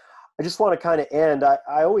 I just want to kind of end.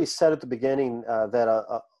 I always said at the beginning that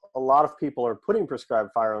a lot of people are putting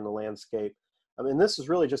prescribed fire on the landscape. I mean, this is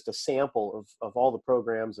really just a sample of all the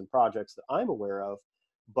programs and projects that I'm aware of,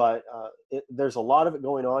 but there's a lot of it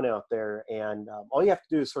going on out there, and all you have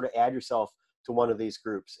to do is sort of add yourself to one of these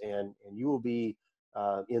groups, and you will be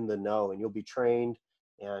in the know, and you'll be trained,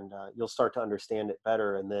 and you'll start to understand it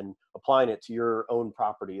better, and then applying it to your own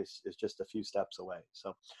property is just a few steps away.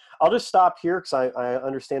 So I'll just stop here, because I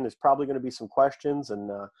understand there's probably going to be some questions, and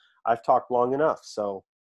I've talked long enough. So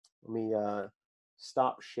let me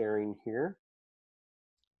stop sharing here,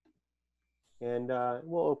 and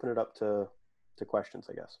we'll open it up to questions,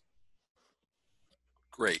 I guess.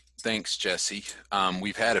 Great. Thanks, Jesse.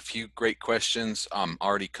 We've had a few great questions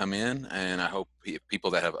already come in, and I hope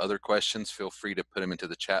people that have other questions feel free to put them into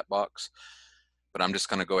the chat box. But I'm just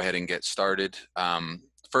going to go ahead and get started.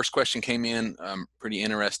 First question came in, pretty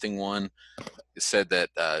interesting one. It said that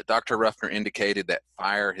Dr. Ruffner indicated that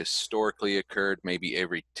fire historically occurred maybe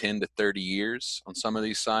every 10 to 30 years on some of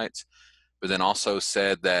these sites, but then also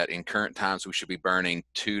said that in current times we should be burning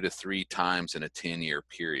 2 to 3 times in a 10-year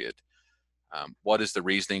period. What is the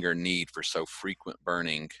reasoning or need for so frequent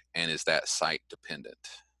burning, and is that site dependent?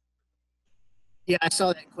 Yeah, I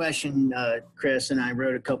saw that question, Chris, and I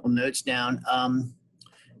wrote a couple notes down.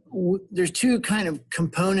 There's two kind of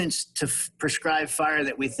components to prescribe fire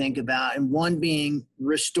that we think about, and one being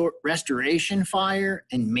restoration fire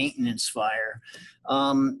and maintenance fire.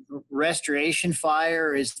 Restoration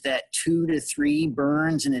fire is that 2 to 3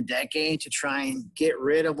 burns in a decade to try and get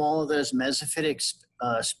rid of all of those mesophytic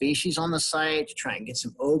species on the site, to try and get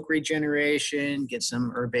some oak regeneration, get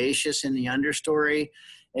some herbaceous in the understory.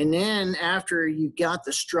 And then after you've got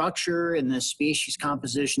the structure and the species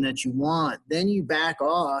composition that you want, then you back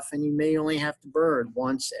off and you may only have to burn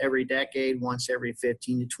once every decade, once every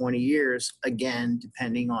 15 to 20 years, again,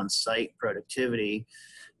 depending on site productivity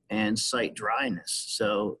and site dryness.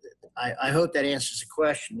 So I hope that answers the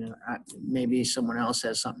question. Maybe someone else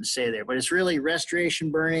has something to say there, but it's really restoration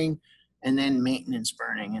burning and then maintenance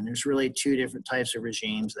burning. And there's really 2 different types of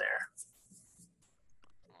regimes there.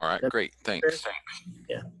 All right, great, thanks.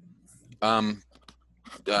 Yeah.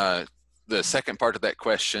 The second part of that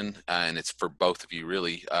question, and it's for both of you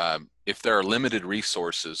really, if there are limited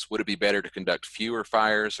resources, would it be better to conduct fewer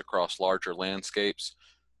fires across larger landscapes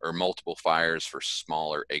or multiple fires for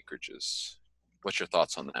smaller acreages? What's your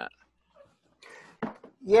thoughts on that?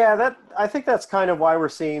 Yeah, I think that's kind of why we're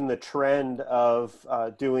seeing the trend of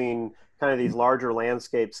doing kind of these larger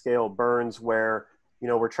landscape scale burns where, you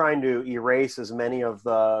know, we're trying to erase as many of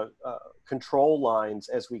the control lines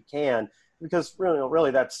as we can, because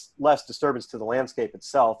really that's less disturbance to the landscape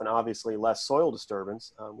itself and obviously less soil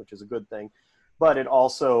disturbance, which is a good thing. But it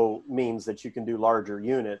also means that you can do larger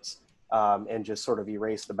units and just sort of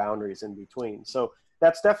erase the boundaries in between. So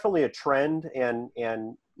that's definitely a trend and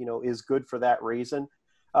you know, is good for that reason.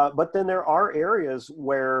 But then there are areas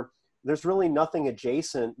where there's really nothing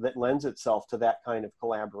adjacent that lends itself to that kind of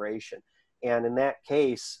collaboration. And in that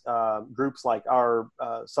case, groups like our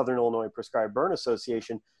Southern Illinois Prescribed Burn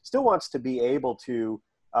Association still wants to be able to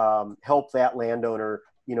help that landowner,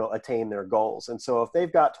 you know, attain their goals. And so if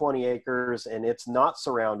they've got 20 acres and it's not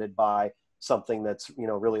surrounded by something that's, you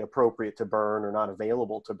know, really appropriate to burn or not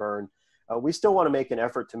available to burn, we still want to make an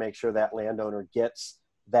effort to make sure that landowner gets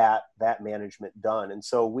that management done. And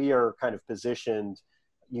so we are kind of positioned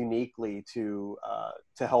uniquely to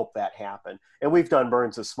help that happen. And we've done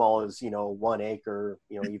burns as small as, you know, 1 acre,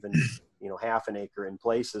 you know, even, you know, half an acre in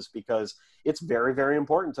places, because it's very, very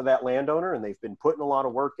important to that landowner and they've been putting a lot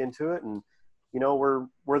of work into it. And, you know,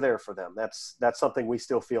 we're there for them. That's something we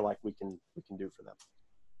still feel like we can do for them.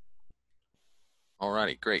 All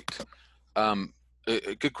righty, great.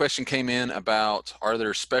 A good question came in about, are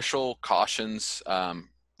there special cautions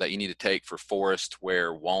that you need to take for forest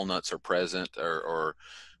where walnuts are present or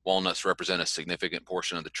walnuts represent a significant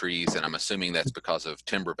portion of the trees? And I'm assuming that's because of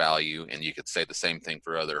timber value, and you could say the same thing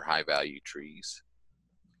for other high value trees.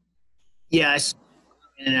 Yes.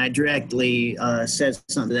 And I directly said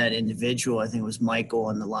something to that individual. I think it was Michael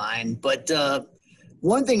on the line. But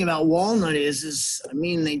one thing about walnut is I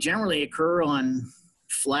mean, they generally occur on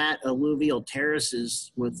flat alluvial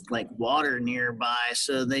terraces with like water nearby.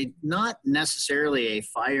 So they not necessarily a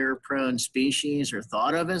fire prone species or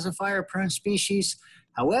thought of as a fire prone species.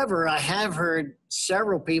 However, I have heard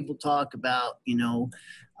several people talk about, you know,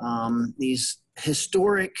 these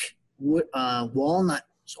historic walnut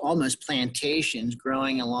almost plantations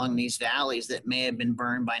growing along these valleys that may have been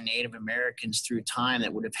burned by Native Americans through time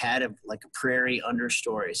that would have had like a prairie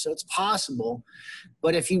understory. So it's possible.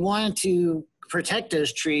 But if you wanted to protect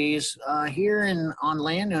those trees here on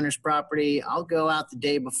landowners' property, I'll go out the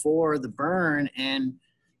day before the burn, and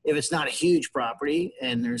if it's not a huge property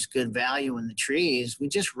and there's good value in the trees, we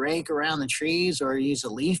just rake around the trees or use a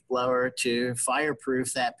leaf blower to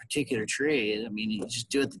fireproof that particular tree. I mean, you just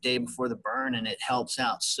do it the day before the burn and it helps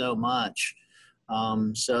out so much.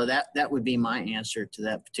 So that would be my answer to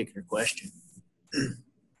that particular question.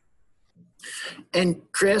 And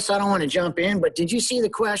Chris, I don't want to jump in, but did you see the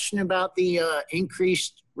question about the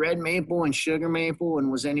increased red maple and sugar maple, and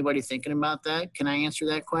was anybody thinking about that? Can I answer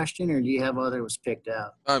that question, or do you have others picked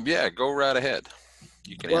out? Yeah, go right ahead.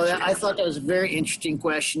 You can Well, answer I it. thought that was a very interesting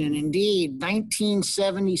question. And indeed,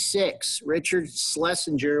 1976, Richard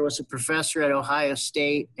Schlesinger was a professor at Ohio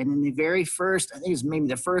State. And in the very first, I think it was maybe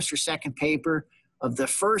the first or second paper of the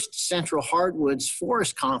first Central Hardwoods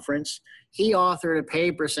Forest Conference, he authored a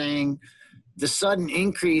paper saying the sudden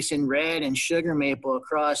increase in red and sugar maple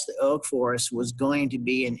across the oak forest was going to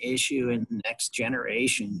be an issue in the next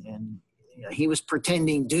generation. And he was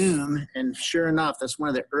pretending doom, and sure enough, that's one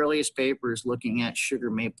of the earliest papers looking at sugar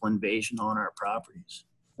maple invasion on our properties.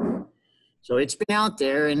 So it's been out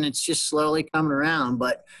there, and it's just slowly coming around,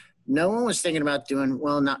 but no one was thinking about doing,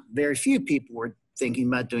 well, not very few people were thinking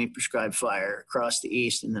about doing prescribed fire across the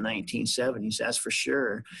East in the 1970s, that's for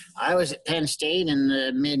sure. I was at Penn State in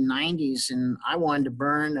the mid-90s, and I wanted to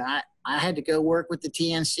burn. I had to go work with the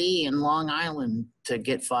TNC in Long Island to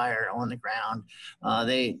get fire on the ground.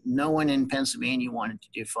 No one in Pennsylvania wanted to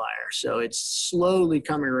do fire. So it's slowly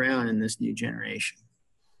coming around in this new generation.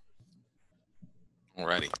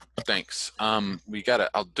 Alrighty, thanks.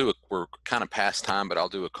 We're kind of past time, but I'll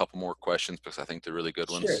do a couple more questions because I think they're really good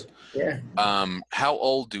ones. Sure. Yeah. How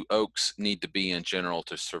old do oaks need to be in general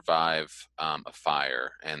to survive a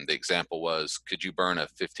fire? And the example was, could you burn a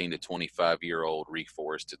 15 to 25-year-old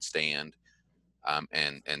reforested stand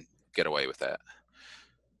and get away with that?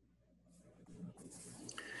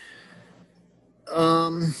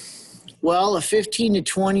 Well, a 15 to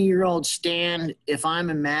 20-year-old stand, if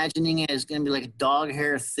I'm imagining it, is going to be like a dog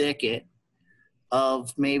hair thicket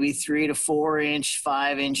of maybe 3 to 4 inch,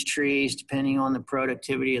 5-inch trees, depending on the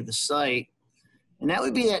productivity of the site. And that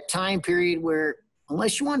would be that time period where,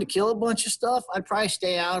 unless you wanted to kill a bunch of stuff, I'd probably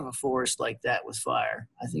stay out of a forest like that with fire.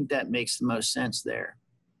 I think that makes the most sense there.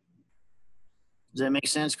 Does that make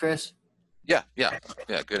sense, Chris? Yeah,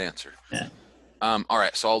 good answer. Yeah. All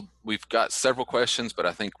right, so we've got several questions, but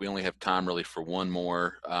I think we only have time really for one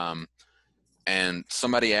more. And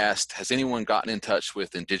somebody asked, has anyone gotten in touch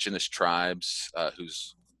with indigenous tribes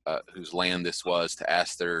whose land this was to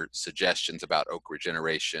ask their suggestions about oak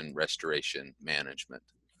regeneration, restoration, management?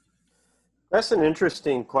 That's an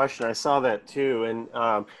interesting question. I saw that too.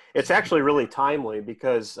 And it's actually really timely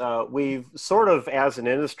because we've sort of, as an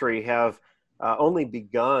industry, have only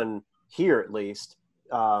begun here at least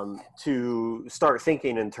to start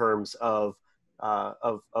thinking in terms of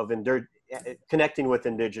connecting with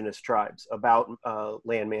indigenous tribes about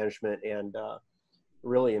land management and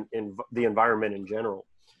really in the environment in general.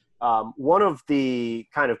 One of the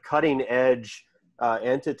kind of cutting edge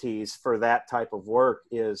entities for that type of work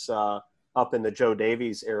is up in the Joe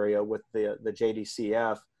Davies area with the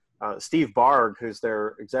JDCF. Steve Barg, who's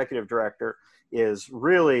their executive director, is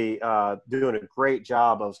really doing a great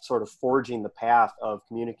job of sort of forging the path of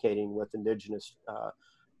communicating with indigenous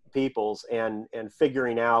peoples and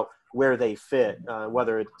figuring out where they fit,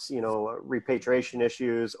 whether it's, repatriation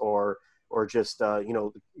issues or just,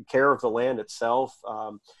 care of the land itself,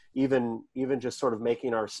 even just sort of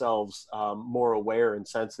making ourselves more aware and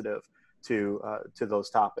sensitive to those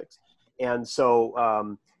topics. And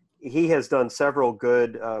so he has done several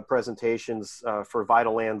good presentations for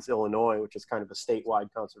Vital Lands Illinois, which is kind of a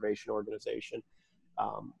statewide conservation organization,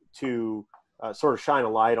 to sort of shine a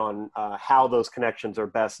light on how those connections are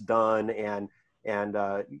best done and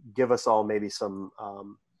give us all maybe some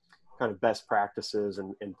kind of best practices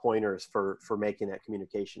and pointers for making that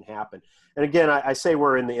communication happen. And again, I say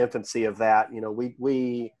we're in the infancy of that.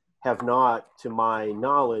 We have not, to my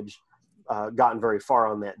knowledge, gotten very far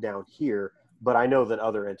on that down here, but I know that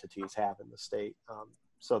other entities have in the state.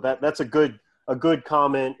 So that's a good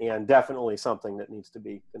comment and definitely something that needs to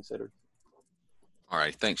be considered. All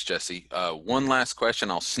right, thanks, Jesse. One last question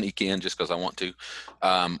I'll sneak in just because I want to.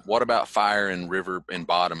 What about fire in river and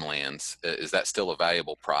bottomlands? Is that still a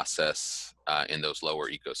valuable process in those lower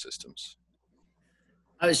ecosystems?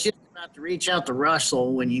 I was just about to reach out to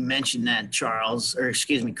Russell when you mentioned that,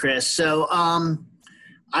 Chris. So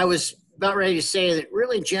I was about ready to say that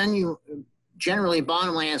really generally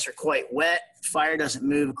bottomlands are quite wet. Fire doesn't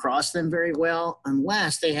move across them very well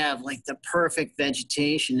unless they have like the perfect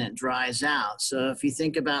vegetation that dries out. So if you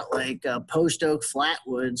think about like post oak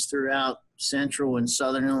flatwoods throughout central and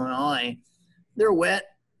southern Illinois, they're wet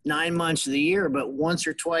 9 months of the year, but once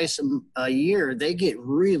or twice a year, they get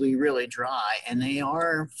really, really dry and they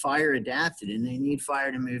are fire adapted and they need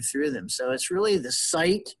fire to move through them. So it's really the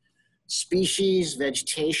site, species,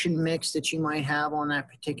 vegetation mix that you might have on that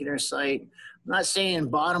particular site. I'm not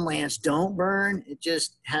saying bottomlands don't burn. It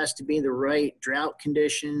just has to be the right drought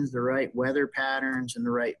conditions, the right weather patterns, and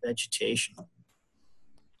the right vegetation.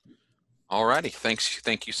 All righty.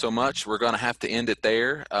 Thank you so much. We're going to have to end it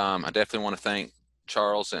there. I definitely want to thank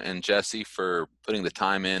Charles and Jesse for putting the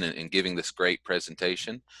time in and giving this great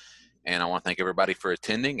presentation. And I want to thank everybody for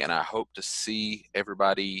attending, and I hope to see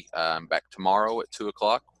everybody back tomorrow at 2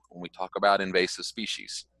 o'clock when we talk about invasive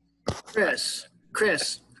species. Chris,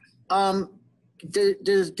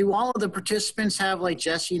 do all of the participants have like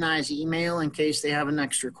Jesse and I's email in case they have an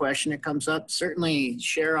extra question that comes up? Certainly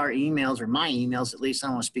share our emails, or my emails at least. I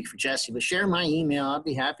don't want to speak for Jesse, but share my email. I'd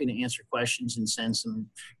be happy to answer questions and send some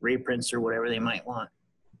reprints or whatever they might want.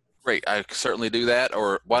 Great, I certainly do that.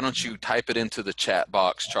 Or why don't you type it into the chat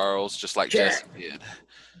box, Charles, just like Jesse did.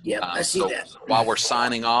 Yep, I see that. While we're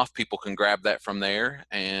signing off, people can grab that from there.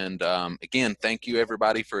 And again, thank you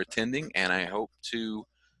everybody for attending, and I hope to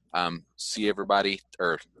see everybody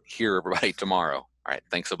or hear everybody tomorrow. All right,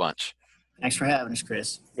 thanks a bunch. Thanks for having us,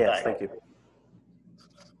 Chris. Yes, thank you.